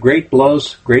heed of great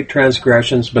blows, great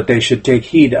transgressions, but they should take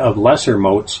heed of lesser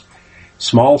motes,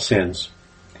 small sins.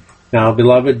 Now,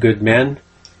 beloved good men,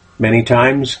 many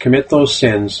times commit those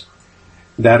sins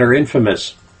that are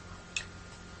infamous,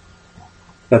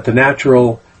 that the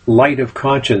natural light of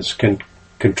conscience can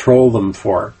control them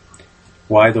for.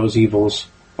 Why those evils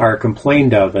are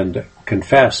complained of and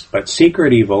confessed, but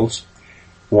secret evils,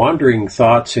 wandering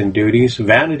thoughts and duties,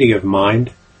 vanity of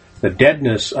mind, the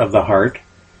deadness of the heart,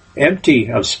 empty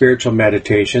of spiritual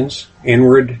meditations,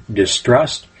 inward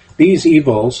distrust, these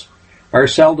evils are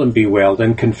seldom bewailed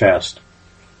and confessed.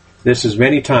 This is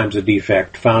many times a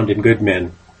defect found in good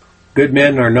men. Good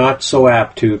men are not so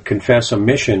apt to confess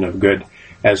omission of good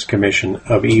as commission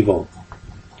of evil.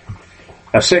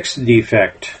 A sixth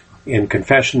defect in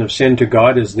confession of sin to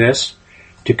God is this: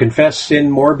 to confess sin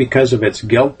more because of its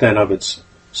guilt than of its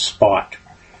spot.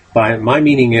 By my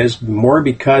meaning is more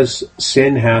because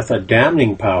sin hath a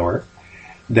damning power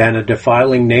than a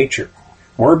defiling nature.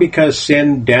 More because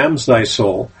sin damns thy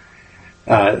soul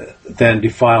than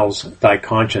defiles thy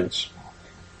conscience.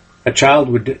 A child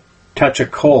would touch a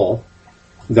coal,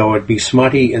 though it be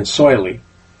smutty and soily,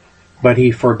 but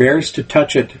he forbears to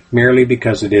touch it merely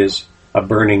because it is a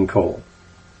burning coal.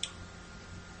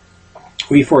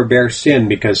 We forbear sin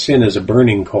because sin is a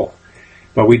burning coal,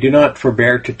 but we do not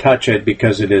forbear to touch it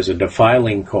because it is a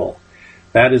defiling coal.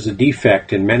 That is a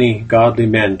defect in many godly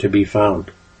men to be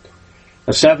found.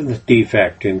 A seventh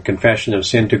defect in confession of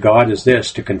sin to God is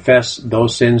this: to confess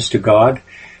those sins to God,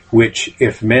 which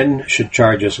if men should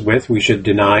charge us with, we should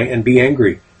deny and be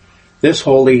angry. This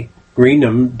holy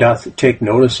Greenham doth take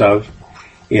notice of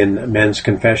in men's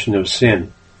confession of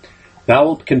sin. Thou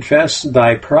wilt confess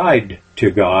thy pride to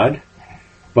God,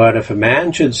 but if a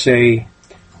man should say,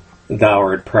 thou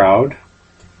art proud,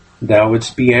 thou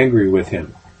wouldst be angry with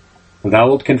him. Thou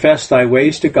wilt confess thy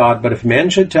ways to God, but if men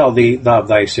should tell thee of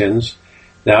thy sins,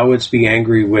 thou wouldst be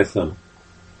angry with them.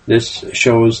 This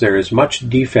shows there is much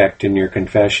defect in your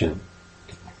confession.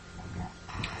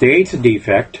 The eighth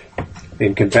defect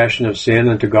in confession of sin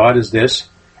unto God is this: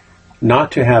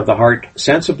 not to have the heart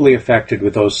sensibly affected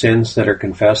with those sins that are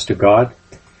confessed to God.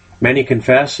 Many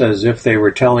confess as if they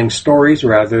were telling stories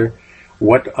rather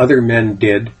what other men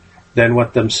did than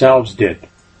what themselves did.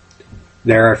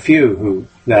 There are few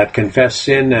that confess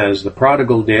sin as the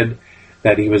prodigal did,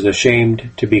 that he was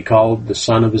ashamed to be called the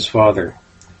son of his father.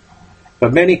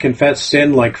 But many confess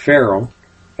sin like Pharaoh,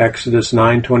 Exodus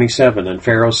 9:27, and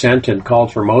Pharaoh sent and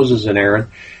called for Moses and Aaron,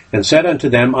 and said unto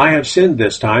them, I have sinned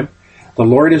this time, the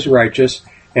Lord is righteous,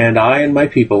 and I and my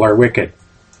people are wicked.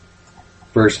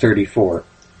 Verse 34.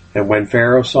 And when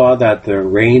Pharaoh saw that the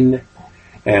rain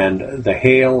and the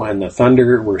hail and the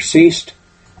thunder were ceased,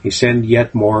 he sinned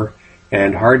yet more,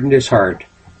 and hardened his heart,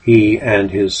 he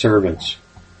and his servants.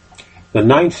 The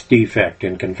ninth defect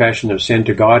in confession of sin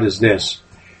to God is this: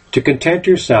 to content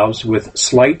yourselves with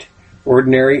slight,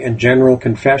 ordinary, and general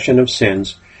confession of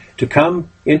sins, to come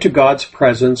into God's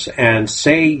presence and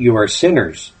say you are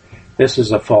sinners. This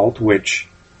is a fault which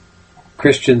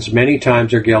Christians many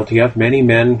times are guilty of. Many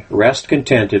men rest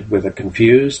contented with a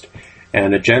confused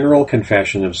and a general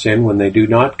confession of sin when they do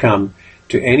not come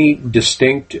to any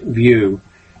distinct view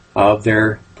of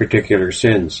their particular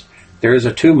sins. There is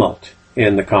a tumult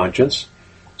in the conscience,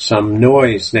 some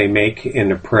noise they make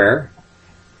in a prayer,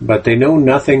 but they know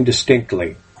nothing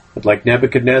distinctly. But like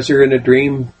Nebuchadnezzar in a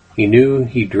dream, he knew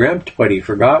he dreamt, but he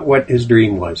forgot what his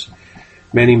dream was.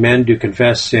 Many men do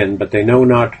confess sin, but they know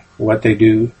not what they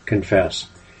do confess.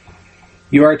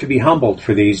 You are to be humbled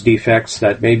for these defects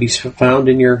that may be found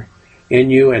in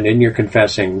you and in your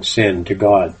confessing sin to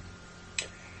God.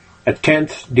 A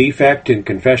tenth defect in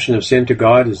confession of sin to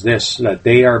God is this: that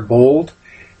they are bold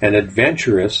and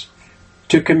adventurous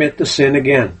to commit the sin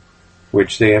again,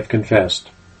 which they have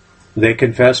confessed. They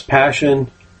confess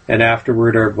passion, and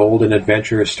afterward are bold and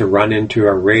adventurous to run into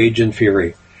a rage and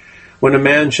fury. When a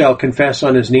man shall confess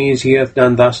on his knees, he hath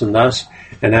done thus and thus,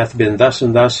 and hath been thus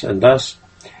and thus and thus,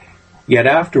 yet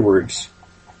afterwards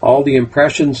all the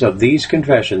impressions of these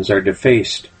confessions are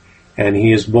defaced, and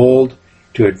he is bold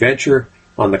to adventure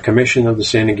on the commission of the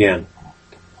sin again.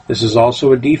 This is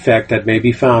also a defect that may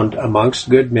be found amongst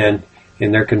good men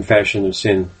in their confession of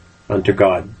sin unto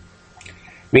God.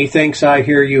 Methinks I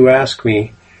hear you ask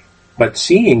me, but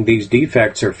seeing these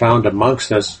defects are found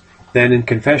amongst us, then in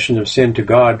confession of sin to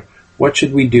God, what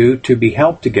should we do to be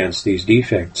helped against these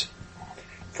defects?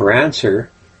 For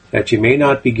answer, that you may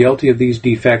not be guilty of these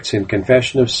defects in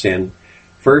confession of sin,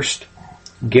 first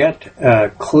get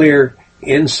a clear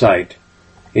insight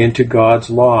into God's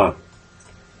law,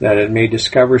 that it may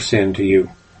discover sin to you.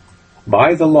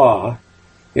 By the law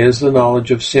is the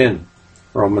knowledge of sin,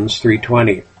 Romans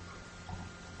 3:20.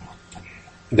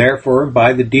 Therefore,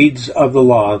 by the deeds of the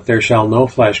law there shall no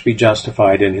flesh be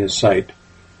justified in his sight.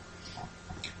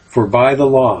 For by the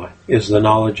law is the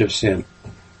knowledge of sin.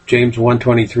 James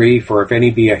 1:23, For if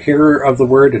any be a hearer of the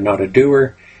word and not a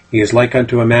doer, he is like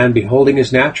unto a man beholding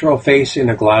his natural face in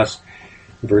a glass.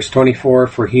 Verse 24,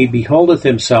 For he beholdeth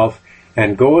himself,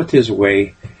 and goeth his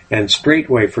way, and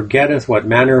straightway forgetteth what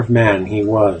manner of man he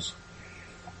was.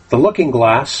 The looking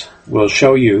glass will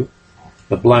show you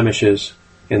the blemishes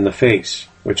in the face,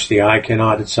 which the eye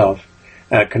cannot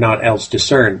else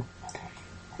discern.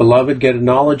 Beloved, get a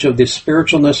knowledge of the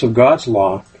spiritualness of God's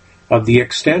law, of the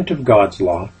extent of God's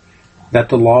law, that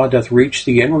the law doth reach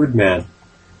the inward man,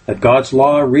 that God's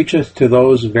law reacheth to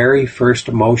those very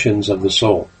first motions of the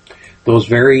soul, those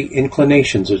very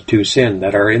inclinations to sin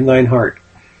that are in thine heart.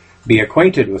 Be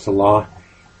acquainted with the law,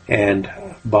 and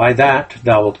by that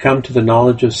thou wilt come to the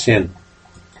knowledge of sin.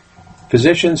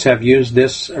 Physicians have used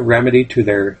this remedy to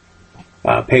their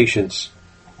patients.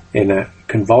 In a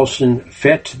convulsion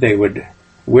fit, they would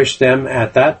wish them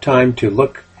at that time to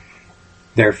look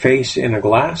their face in a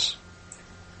glass,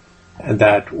 and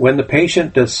that when the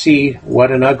patient doth see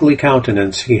what an ugly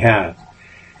countenance he hath,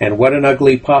 and what an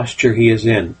ugly posture he is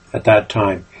in at that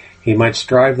time, he might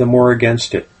strive the more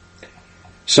against it.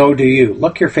 So do you.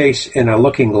 Look your face in a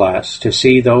looking glass to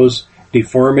see those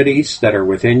deformities that are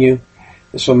within you.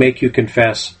 This will make you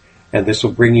confess, and this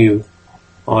will bring you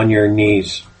on your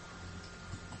knees.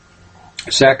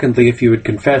 Secondly, if you would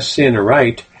confess sin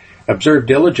aright, observe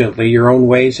diligently your own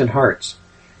ways and hearts.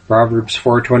 Proverbs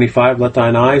 4:25, Let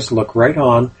thine eyes look right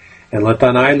on, and let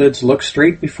thine eyelids look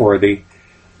straight before thee.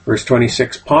 Verse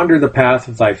 26, Ponder the path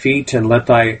of thy feet, and let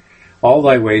all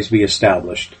thy ways be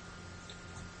established.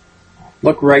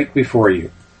 Look right before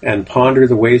you, and ponder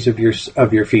the ways of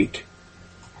your feet.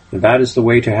 And that is the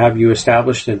way to have you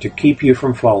established and to keep you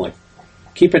from falling.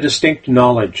 Keep a distinct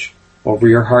knowledge over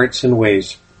your hearts and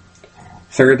ways.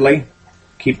 Thirdly,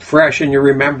 keep fresh in your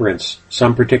remembrance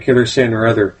some particular sin or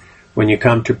other when you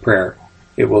come to prayer.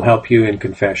 It will help you in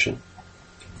confession.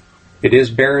 It is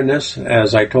barrenness,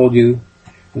 as I told you,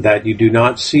 that you do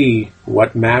not see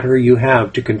what matter you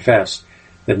have to confess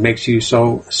that makes you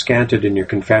so scanted in your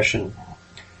confession.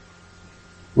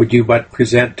 Would you but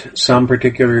present some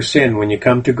particular sin when you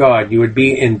come to God, you would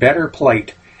be in better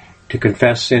plight to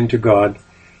confess sin to God.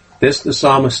 This the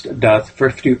psalmist doth,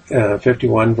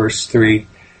 51 verse 3,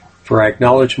 For I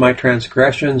acknowledge my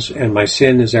transgressions, and my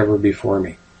sin is ever before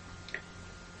me.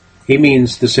 He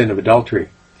means the sin of adultery.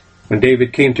 When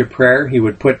David came to prayer, he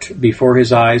would put before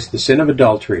his eyes the sin of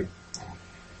adultery.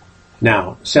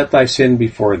 Now, set thy sin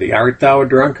before thee. Art thou a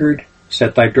drunkard?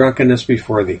 Set thy drunkenness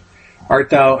before thee. Art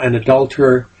thou an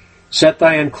adulterer? Set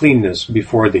thy uncleanness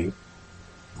before thee.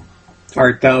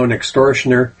 Art thou an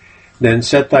extortioner? Then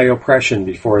set thy oppression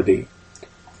before thee.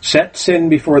 Set sin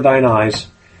before thine eyes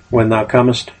when thou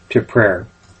comest to prayer.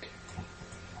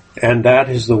 And that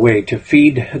is the way to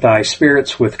feed thy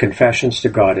spirits with confessions to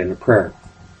God in a prayer.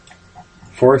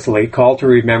 Fourthly, call to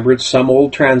remembrance some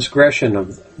old transgression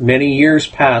of many years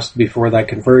past before thy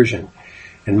conversion,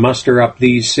 and muster up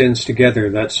these sins together,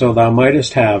 that so thou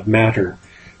mightest have matter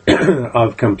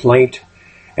of complaint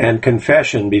and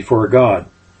confession before God.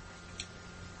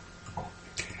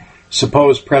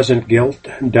 Suppose present guilt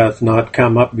doth not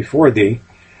come up before thee,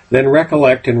 then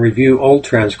recollect and review old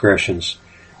transgressions,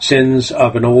 sins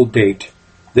of an old date.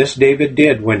 This David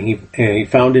did when he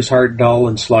found his heart dull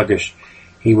and sluggish.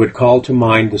 He would call to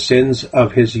mind the sins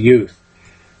of his youth.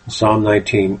 Psalm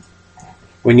 19.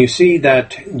 When you see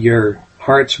that your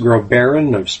hearts grow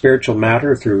barren of spiritual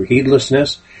matter through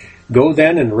heedlessness, go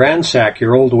then and ransack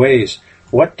your old ways.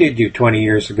 What did you 20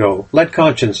 years ago? Let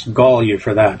conscience gall you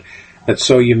for that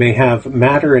so you may have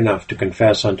matter enough to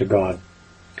confess unto God.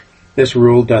 This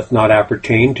rule doth not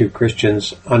appertain to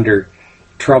Christians under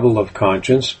trouble of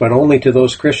conscience, but only to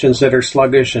those Christians that are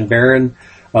sluggish and barren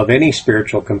of any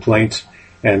spiritual complaints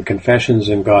and confessions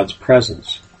in God's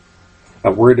presence.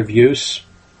 A word of use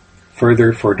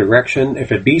further for direction.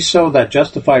 If it be so that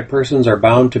justified persons are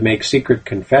bound to make secret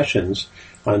confessions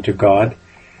unto God,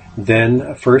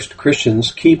 then first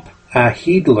Christians keep a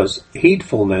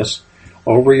heedfulness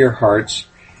over your hearts,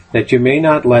 that you may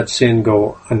not let sin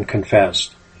go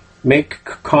unconfessed. Make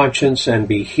conscience and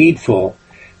be heedful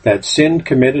that sin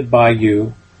committed by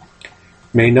you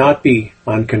may not be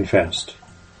unconfessed.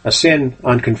 A sin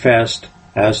unconfessed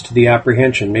as to the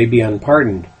apprehension may be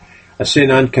unpardoned. A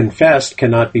sin unconfessed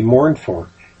cannot be mourned for,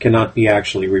 cannot be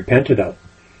actually repented of.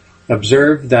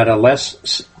 Observe that a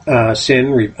less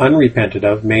sin unrepented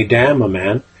of may damn a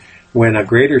man, when a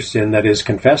greater sin that is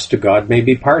confessed to God may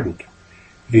be pardoned.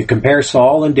 If you compare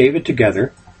Saul and David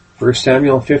together, 1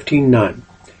 Samuel 15:9,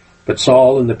 But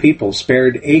Saul and the people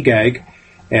spared Agag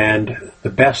and the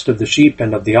best of the sheep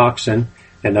and of the oxen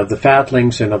and of the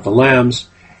fatlings and of the lambs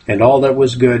and all that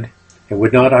was good, and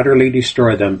would not utterly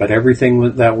destroy them, but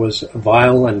everything that was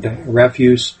vile and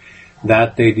refuse,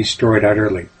 that they destroyed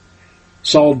utterly.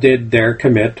 Saul did there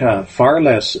commit far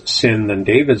less sin than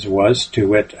David's was, to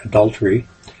wit, adultery.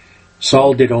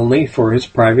 Saul did only, for his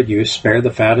private use, spare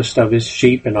the fattest of his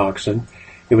sheep and oxen.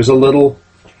 It was little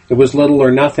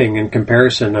or nothing in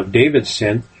comparison of David's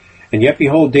sin, and yet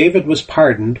behold, David was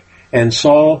pardoned, and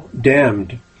Saul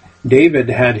damned. David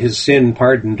had his sin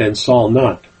pardoned, and Saul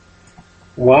not.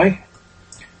 Why?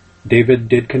 David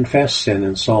did confess sin,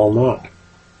 and Saul not.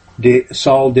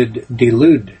 Saul did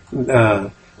delude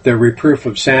the reproof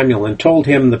of Samuel, and told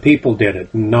him the people did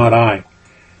it, and not I.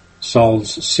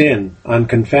 Saul's sin,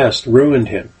 unconfessed, ruined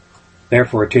him.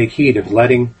 Therefore take heed of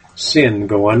letting sin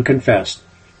go unconfessed.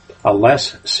 A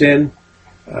less sin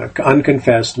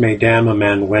unconfessed may damn a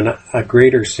man, when a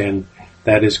greater sin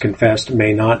that is confessed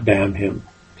may not damn him.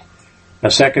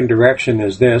 A second direction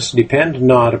is this: depend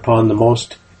not upon the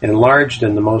most enlarged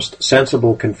and the most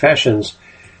sensible confessions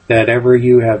that ever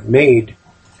you have made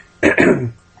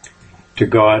to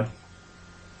God.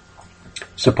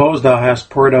 Suppose thou hast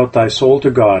poured out thy soul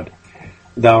to God,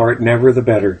 thou art never the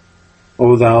better.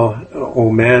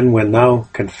 O man, when thou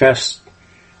confess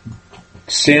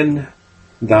sin,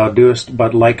 thou doest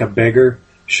but like a beggar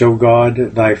show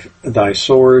God thy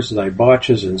sores, thy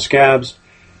botches and scabs.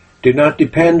 Do not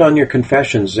depend on your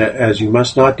confessions, as you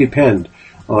must not depend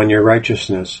on your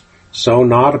righteousness, so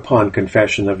not upon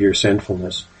confession of your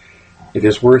sinfulness. It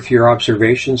is worth your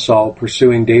observation, Saul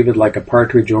pursuing David like a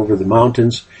partridge over the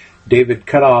mountains. David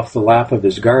cut off the lap of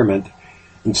his garment,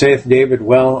 and saith David,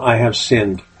 Well, I have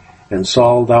sinned, and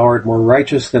Saul, thou art more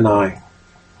righteous than I.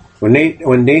 When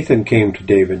Nathan came to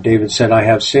David, David said, I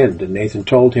have sinned, and Nathan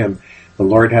told him, The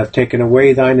Lord hath taken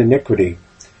away thine iniquity.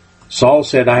 Saul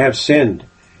said, I have sinned,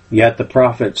 yet the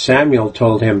prophet Samuel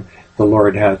told him, The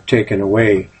Lord hath taken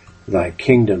away thy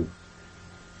kingdom.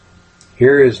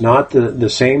 Here is not the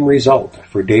same result,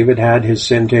 for David had his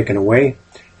sin taken away,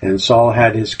 and Saul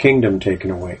had his kingdom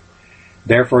taken away.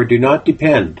 Therefore do not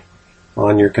depend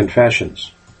on your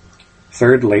confessions.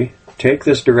 Thirdly, take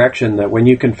this direction that when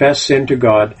you confess sin to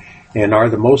God and are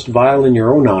the most vile in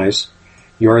your own eyes,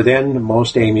 you are then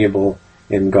most amiable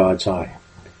in God's eye.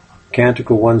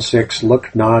 Canticle 1:6,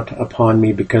 Look not upon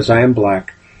me because I am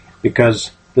black,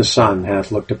 because the sun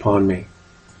hath looked upon me.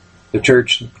 The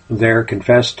church there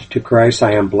confessed to Christ,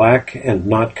 I am black and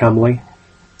not comely.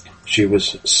 She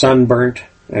was sunburnt,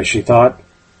 as she thought.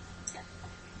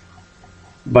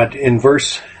 But in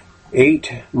verse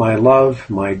 8, My love,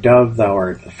 my dove, thou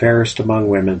art the fairest among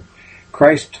women.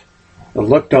 Christ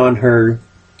looked on her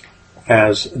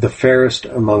as the fairest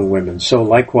among women. So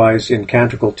likewise in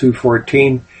Canticle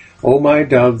 2:14, O my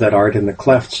dove that art in the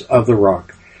clefts of the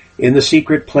rock, in the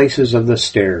secret places of the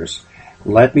stairs,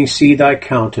 let me see thy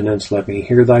countenance, let me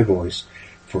hear thy voice,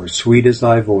 for sweet is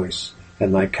thy voice,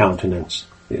 and thy countenance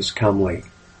is comely.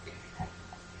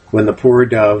 When the poor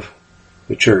dove,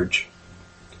 the church,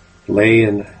 lay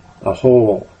in a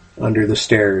hole under the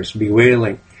stairs,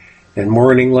 bewailing and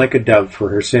mourning like a dove for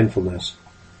her sinfulness,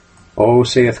 O,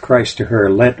 saith Christ to her,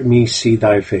 let me see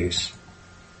thy face,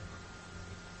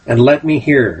 and let me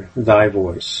hear thy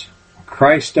voice.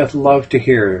 Christ doth love to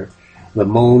hear the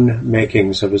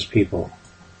moan-makings of his people.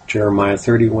 Jeremiah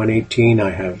 31:18,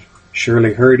 I have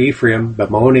surely heard Ephraim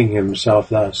bemoaning himself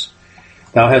thus,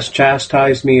 Thou hast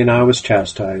chastised me, and I was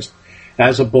chastised,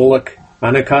 as a bullock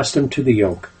unaccustomed to the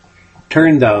yoke.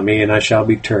 Turn thou me, and I shall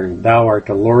be turned. Thou art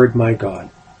the Lord my God.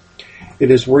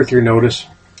 It is worth your notice,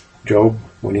 Job,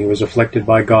 when he was afflicted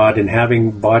by God and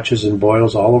having botches and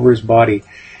boils all over his body,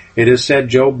 it is said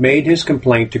Job made his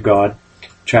complaint to God,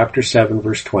 chapter 7,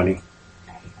 verse 20.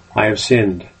 I have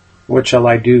sinned. What shall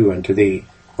I do unto thee,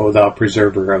 O thou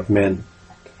preserver of men?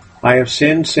 I have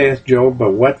sinned, saith Job,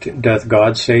 but what doth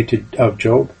God say of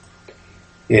Job?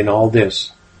 In all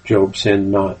this, Job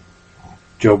sinned not.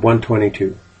 Job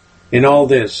 1:22. In all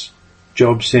this,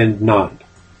 Job sinned not,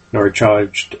 nor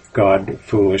charged God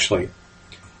foolishly.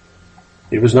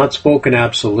 It was not spoken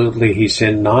absolutely, he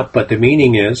sinned not, but the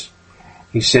meaning is,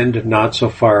 he sinned not so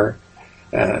far,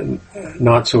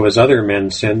 not so as other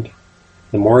men sinned.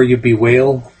 The more you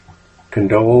bewail,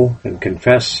 condole, and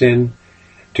confess sin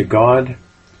to God,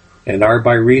 and are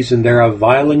by reason thereof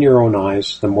vile in your own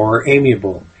eyes, the more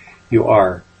amiable you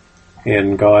are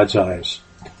in God's eyes.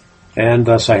 And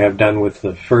thus I have done with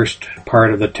the first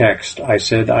part of the text. I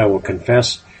said, I will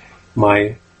confess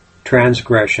my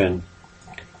transgression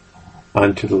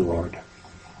unto the Lord.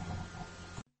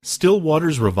 Still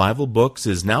Waters Revival Books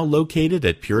is now located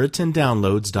at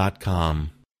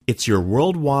PuritanDownloads.com. It's your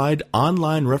worldwide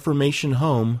online Reformation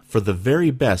home for the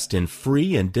very best in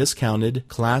free and discounted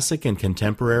classic and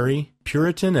contemporary,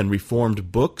 Puritan and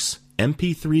Reformed books,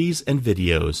 MP3s, and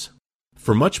videos.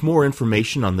 For much more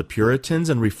information on the Puritans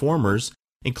and Reformers,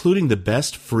 including the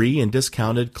best free and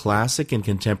discounted classic and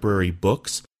contemporary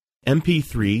books,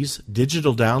 MP3s,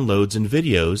 digital downloads, and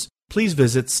videos, please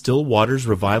visit Still Waters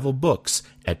Revival Books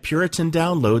at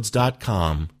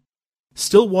PuritanDownloads.com.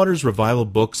 Still Waters Revival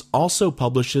Books also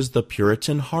publishes the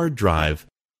Puritan Hard Drive,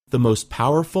 the most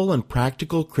powerful and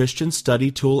practical Christian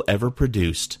study tool ever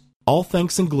produced. All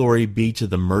thanks and glory be to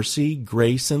the mercy,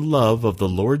 grace, and love of the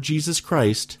Lord Jesus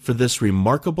Christ for this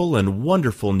remarkable and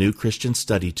wonderful new Christian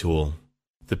study tool.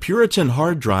 The Puritan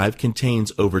Hard Drive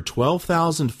contains over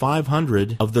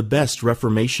 12,500 of the best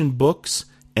Reformation books,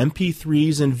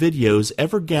 MP3s, and videos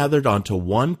ever gathered onto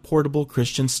one portable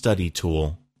Christian study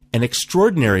tool. An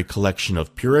extraordinary collection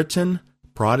of Puritan,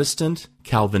 Protestant,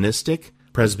 Calvinistic,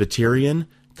 Presbyterian,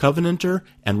 Covenanter,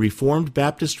 and Reformed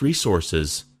Baptist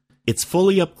resources. It's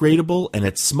fully upgradable and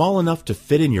it's small enough to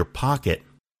fit in your pocket.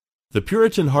 The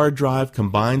Puritan Hard Drive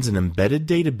combines an embedded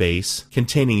database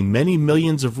containing many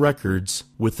millions of records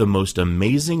with the most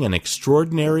amazing and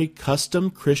extraordinary custom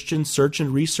Christian search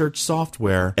and research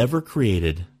software ever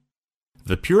created.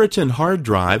 The Puritan Hard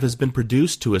Drive has been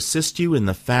produced to assist you in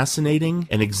the fascinating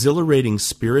and exhilarating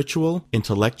spiritual,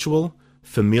 intellectual,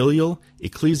 familial,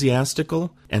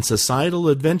 ecclesiastical, and societal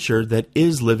adventure that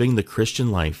is living the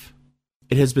Christian life.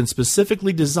 It has been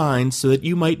specifically designed so that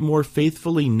you might more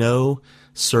faithfully know,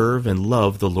 serve, and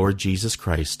love the Lord Jesus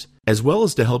Christ, as well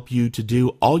as to help you to do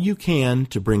all you can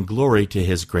to bring glory to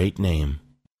His great name.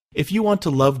 If you want to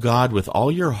love God with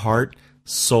all your heart,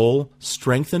 soul,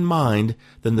 strength, and mind,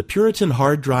 then the Puritan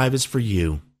Hard Drive is for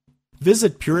you.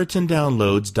 Visit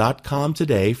PuritanDownloads.com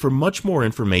today for much more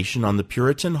information on the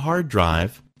Puritan Hard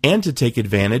Drive and to take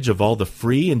advantage of all the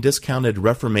free and discounted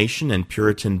Reformation and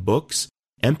Puritan books,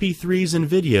 MP3s, and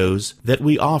videos that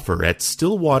we offer at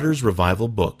Still Waters Revival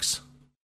Books.